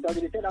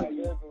will tell her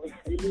you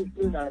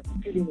feeling and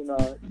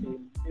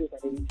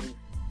everything.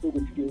 So go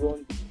to the run.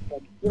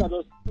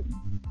 Just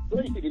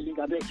don't see the link.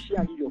 I beg share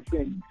and give your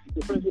friends.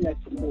 Your friends will like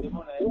football.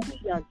 Don't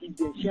share and give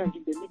them.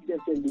 Make them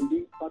say they be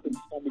part of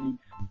this family.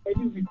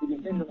 Every week we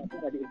send them and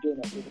that they enjoy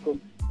us because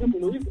if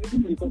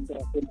we come to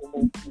ourselves,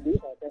 we do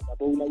our time,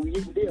 but we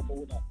there for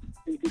one.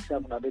 So it takes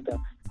time better.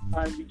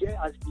 And we get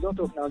as a lot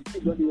of now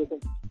still don't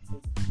welcome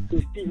to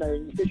still my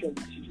invitation.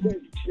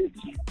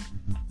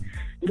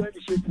 You don't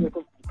appreciate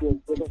welcome to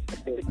the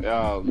club.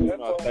 Yeah,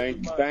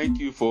 thank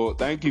you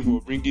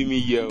for bringing me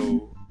here.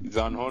 It's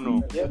an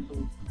honor. Yes.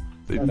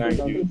 Thank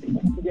you.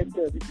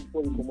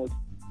 Before we come out,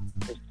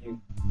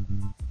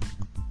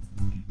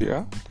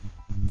 yeah.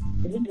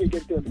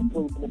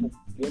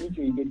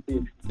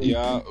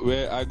 Yeah,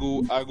 well, I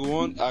go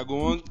want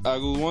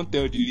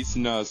tell the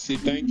listeners, say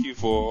thank you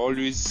for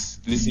always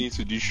listening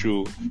to this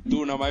show.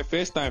 Though now my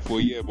first time for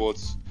here, but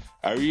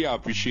I really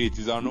appreciate it.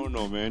 It's an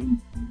honor,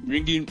 man.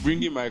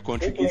 Bringing my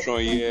contribution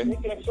here. We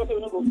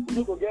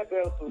go get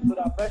there so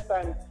that first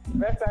time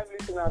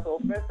listeners or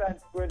first time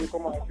when they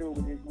come out show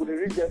with the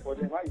read for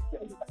them.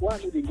 Why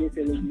do they get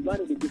selected? Why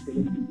do they get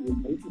selected?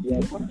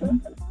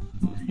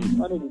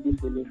 I don't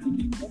get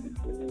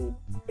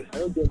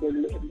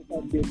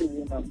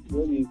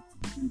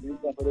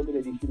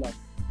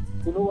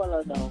you know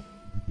what now?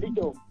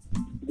 Little,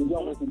 the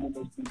young was in the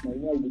next week. Now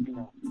you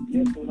know.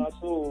 Yes, so now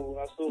so.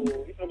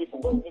 If not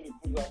before, maybe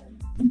put that.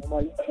 My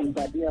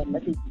idea,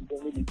 nothing to do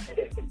with it.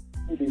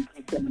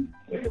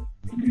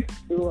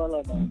 So all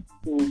now.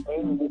 So I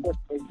know the best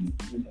way to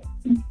do that.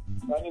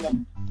 Very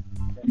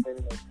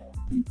nice now.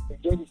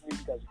 Enjoy this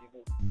music as we go.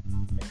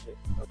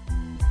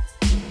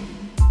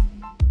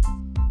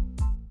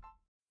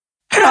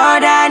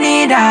 Lord,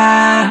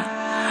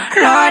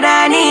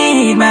 I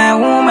need my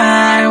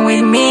woman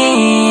with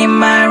me in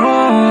my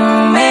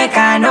room, make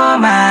her no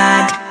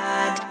mad.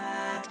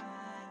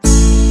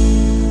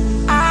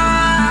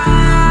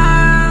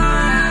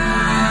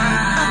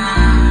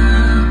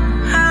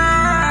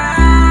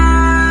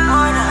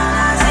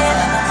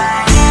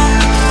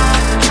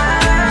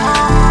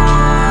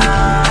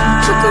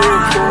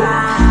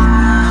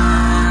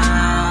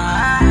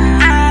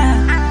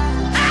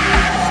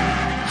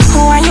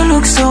 Why you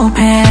look so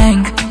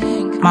pink?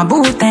 My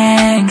boo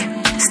thing,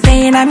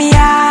 staying at me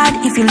yard.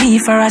 If you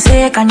leave for a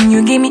second,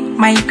 you give me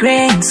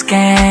migraine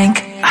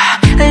skank.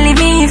 Leave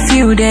me if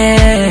you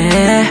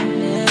dare.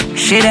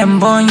 She them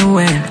born you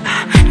well.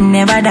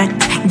 Never that,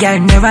 girl,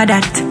 never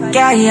that.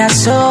 Girl, you're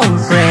so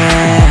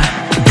rare.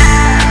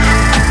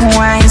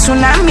 Why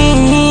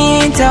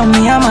tsunami? Tell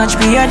me how much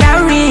be your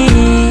dowry.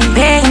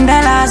 Paying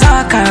dollars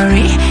or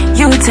carry.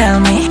 You tell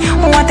me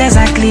what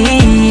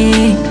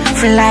exactly.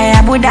 Fly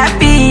Abu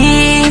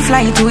Dhabi,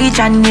 fly to each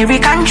and every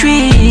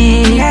country.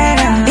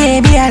 Yeah.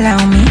 Baby,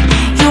 allow me,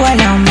 you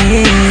allow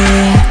me.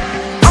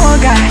 Oh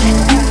God,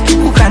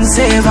 who can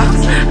save her?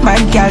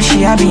 Bad girl,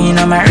 she a been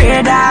on my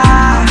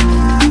radar.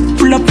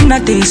 Pull up in a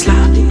Tesla,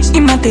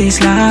 in my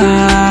Tesla.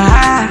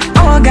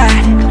 Oh God,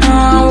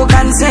 who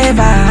can save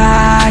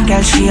her?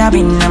 Girl, she a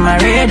been on my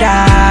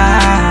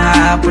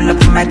radar. Pull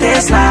up in my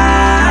Tesla.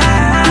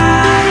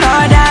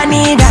 Lord, I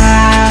need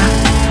her.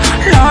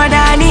 Lord,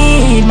 I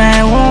need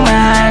my woman